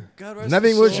mother. God rest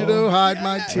nothing her would you soul. do, hide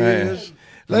my tears.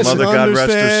 Listen, Mother, God rest her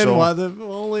understand soul. why the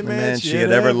only man she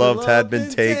had ever loved had been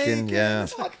taken. Yeah.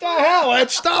 What the hell? Ed,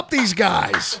 stop these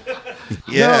guys.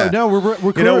 Yeah. No,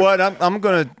 we're You know what? I'm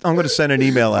gonna send an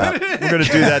email out. We're gonna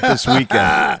do that this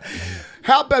weekend.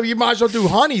 How about you might as well do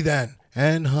Honey then?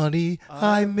 And honey,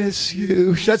 I miss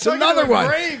you. That's Singing another the one.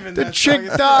 grave in The that chick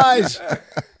song. dies.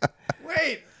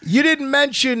 Wait. You didn't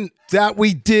mention that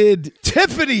we did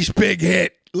Tiffany's big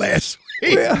hit last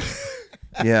week.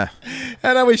 Yeah.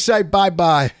 And then we say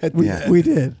bye-bye. We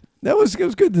did. It was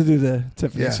good to do the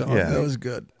Tiffany Yeah, song. that was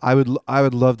good. I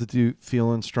would love to do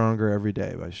 "Feeling Stronger Every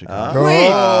Day" by Chicago.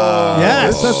 Oh,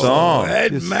 Yes, good that's- song.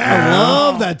 Ed Yes. Mack. I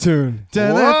love that tune.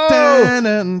 Yeah.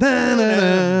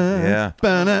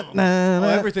 Well,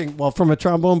 everything. Well, from a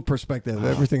trombone perspective,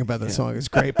 everything about that song is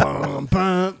great. Bum,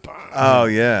 bum, bum. Oh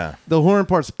yeah. The horn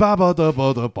part's ba ba da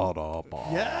ba da ba da ba.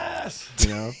 Yes. You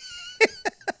know.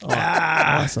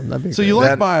 Awesome. That'd be So great. you like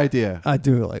That- my idea? I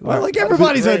do like. Well, like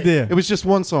everybody's idea. It was just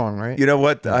one song, right? You know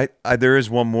what? I there is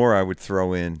one more I would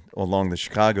throw in along the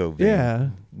Chicago vein, Yeah.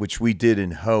 which we did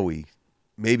in Hoey,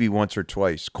 maybe once or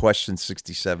twice. Question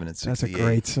 67 and 68. That's a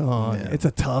great song. Yeah. It's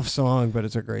a tough song, but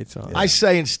it's a great song. I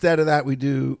say instead of that we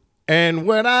do "And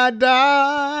When I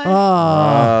Die."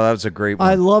 Oh, that was a great one.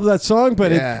 I love that song,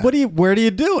 but Yeah. where do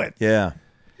you do it? Yeah.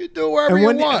 You do it wherever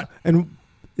you want. And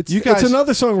it's You guys- it's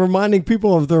another song reminding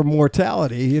people of their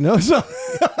mortality, you know? So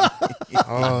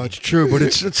Oh, it's true, but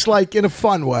it's like in a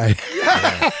fun way.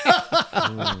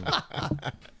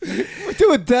 we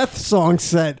do a death song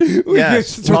set.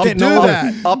 Yes. We're I'll getting do old.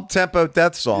 that. Up-tempo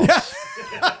death songs.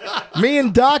 Me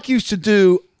and Doc used to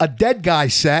do a dead guy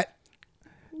set.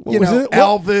 What You was know, it? What?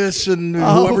 Elvis and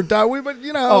whoever died. But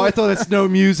you know, Oh, I thought it's no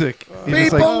music. You're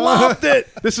just people like, loved it.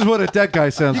 This is what a dead guy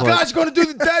sounds You like. guys going to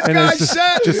do the dead And guy it's just-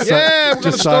 set? just Yeah, we're going to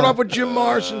just start silent. off with Jim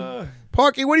Morrison.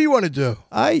 Parky, what do you want to do?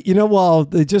 Well,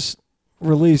 they just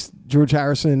released George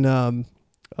Harrison,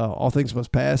 All Things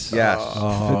Must Pass. Yes.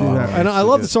 And I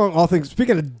love the song All Things.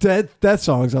 Speaking of death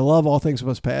songs, I love All Things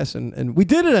Must Pass, and we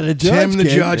did it at a Judge Tim the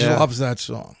gig. Judge loves that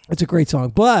song. It's a great song,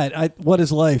 but What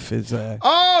Is Life is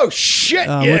Oh shit!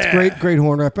 what's great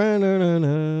horn rap.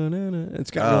 It's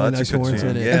got really that's nice a good horns tune,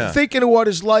 in it. yeah. And thinking of What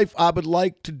Is Life, I would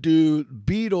like to do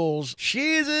Beatles.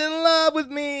 She's in love with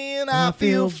me, and I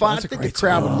feel fine. I That's a think the great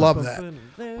crowd would song. love that.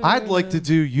 I'd like to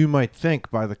do "You Might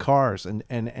Think" by the Cars and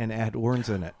add horns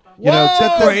in it.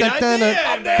 Great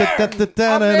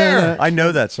I'm there. I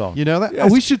know that song. You know that? Yes.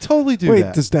 Oh, we should totally do Wait,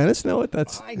 that. does Dennis know it?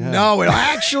 That's I know it.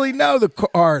 I actually know the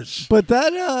Cars. but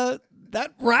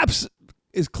that raps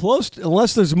is close to,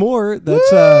 unless there's more.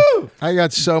 That's I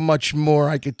got so much more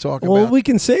I could talk well, about. we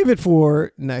can save it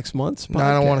for next month's podcast. No,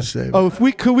 I don't want to save it. Oh, if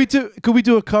we could we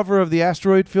do a cover of the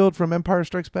Asteroid Field from Empire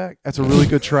Strikes Back? That's a really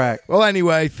good track. Well,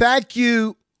 anyway, thank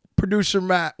you, producer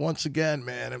Matt, once again,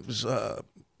 man. It was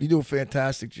you do a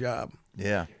fantastic job.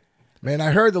 Yeah. Man,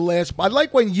 I heard the last. I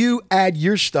like when you add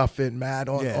your stuff in, Matt,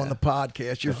 on the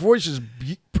podcast. Your voice is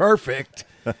perfect.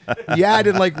 You add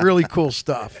in like really cool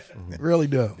stuff. Really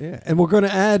do. Yeah, and we're going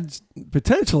to add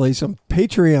potentially some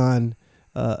Patreon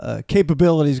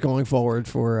capabilities going forward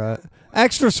for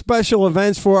extra special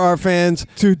events for our fans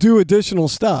to do additional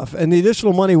stuff, and the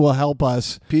additional money will help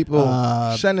us People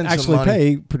send in some actually money.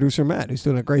 pay producer Matt, who's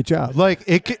doing a great job. Like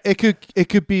it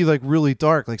could be like really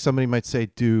dark. Like somebody might say,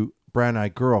 "Do Brown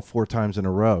Eyed Girl" 4 times in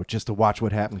a row just to watch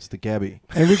what happens to Gebby.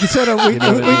 And we can set a we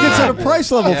can set a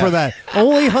price level for that.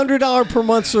 Only $100 per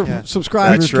month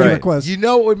subscribers That's can right. request. You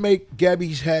know what would make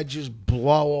Gebby's head just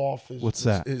blow off? What's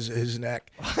that? His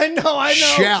neck. I know.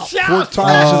 Shout 4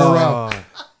 times in a row.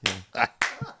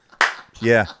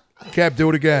 Yeah. Cap, do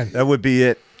it again. That would be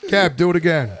it. Cap, do it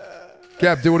again.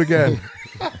 Cap, do it again.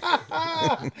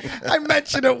 I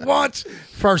mentioned it once.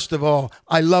 First of all,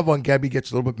 I love when Gabby gets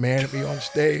a little bit mad at me on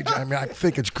stage. I mean, I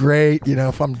think it's great, you know,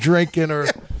 if I'm drinking or,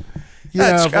 you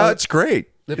know. It's great.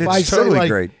 If It's I say, totally like,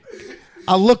 great.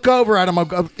 I look over at him.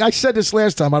 I said this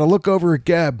last time. I look over at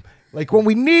Gab. Like when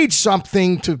we need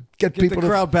something to get people the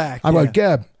crowd back. I'm yeah. like,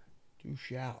 Gab, do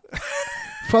shout.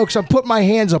 Folks, I'm putting my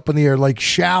hands up in the air like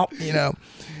shout, you know.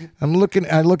 I look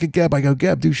at Gab. I go,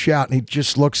 Gab, do shout. And he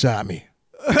just looks at me.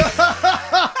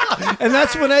 And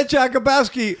that's when Ed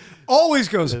Jakubowski always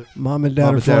goes, Mom and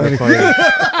Dad are fighting. Mom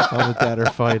and Dad are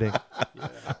fighting.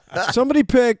 Somebody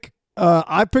pick,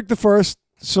 I picked the first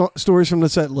stories from the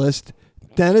set list.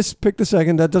 Dennis picked the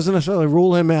second. That doesn't necessarily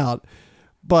rule him out.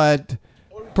 But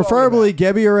preferably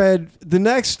Gebby or Ed,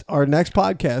 our next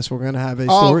podcast, we're going to have a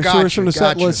stories from the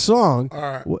set list song. All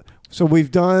right. So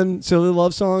we've done Silly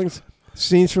Love Songs,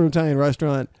 Scenes from Italian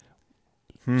Restaurant.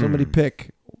 Somebody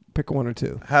pick one or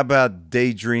two. How about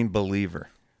Daydream Believer?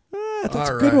 That's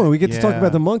All a good right. one. We get to talk Yeah.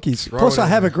 about the Monkees. Throw Plus, it I in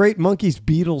have there. a great Monkees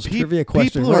Beatles trivia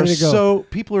question ready to go.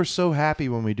 People are so happy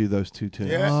when we do those two tunes.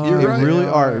 Yeah, you're They right. really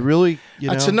are. It really, you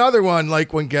That's know. another one,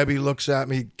 like when Gebby looks at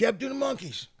me, Geb, do the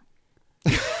monkeys.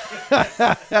 All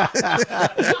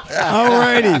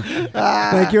righty.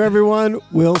 Thank you, everyone.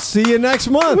 We'll see you next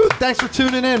month. Thanks for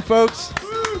tuning in, folks.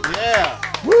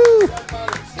 Woo!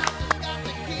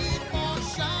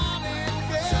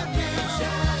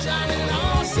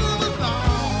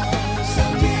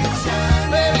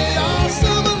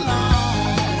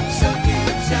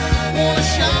 Wanna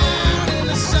shine.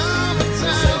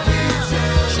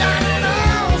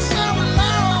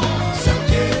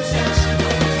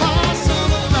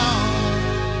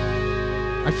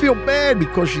 feel bad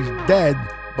because she's dead,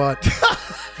 but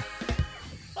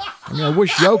I mean, I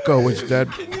wish Yoko was dead.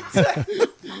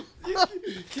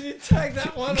 Can you tag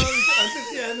that one on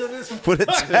the end of this? Put a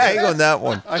tag on that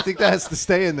one. I think that has to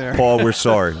stay in there. Paul, we're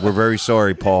sorry. We're very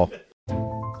sorry, Paul.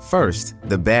 First,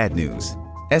 the bad news.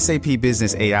 SAP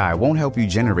Business AI won't help you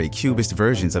generate cubist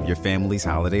versions of your family's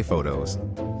holiday photos.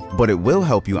 But it will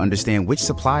help you understand which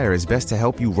supplier is best to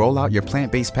help you roll out your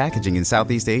plant-based packaging in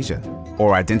Southeast Asia,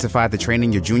 or identify the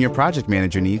training your junior project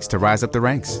manager needs to rise up the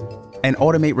ranks, and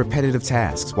automate repetitive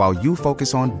tasks while you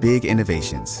focus on big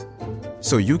innovations,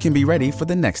 so you can be ready for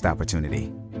the next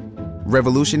opportunity.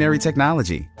 Revolutionary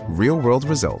technology, real-world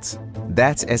results.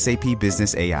 That's SAP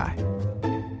Business AI.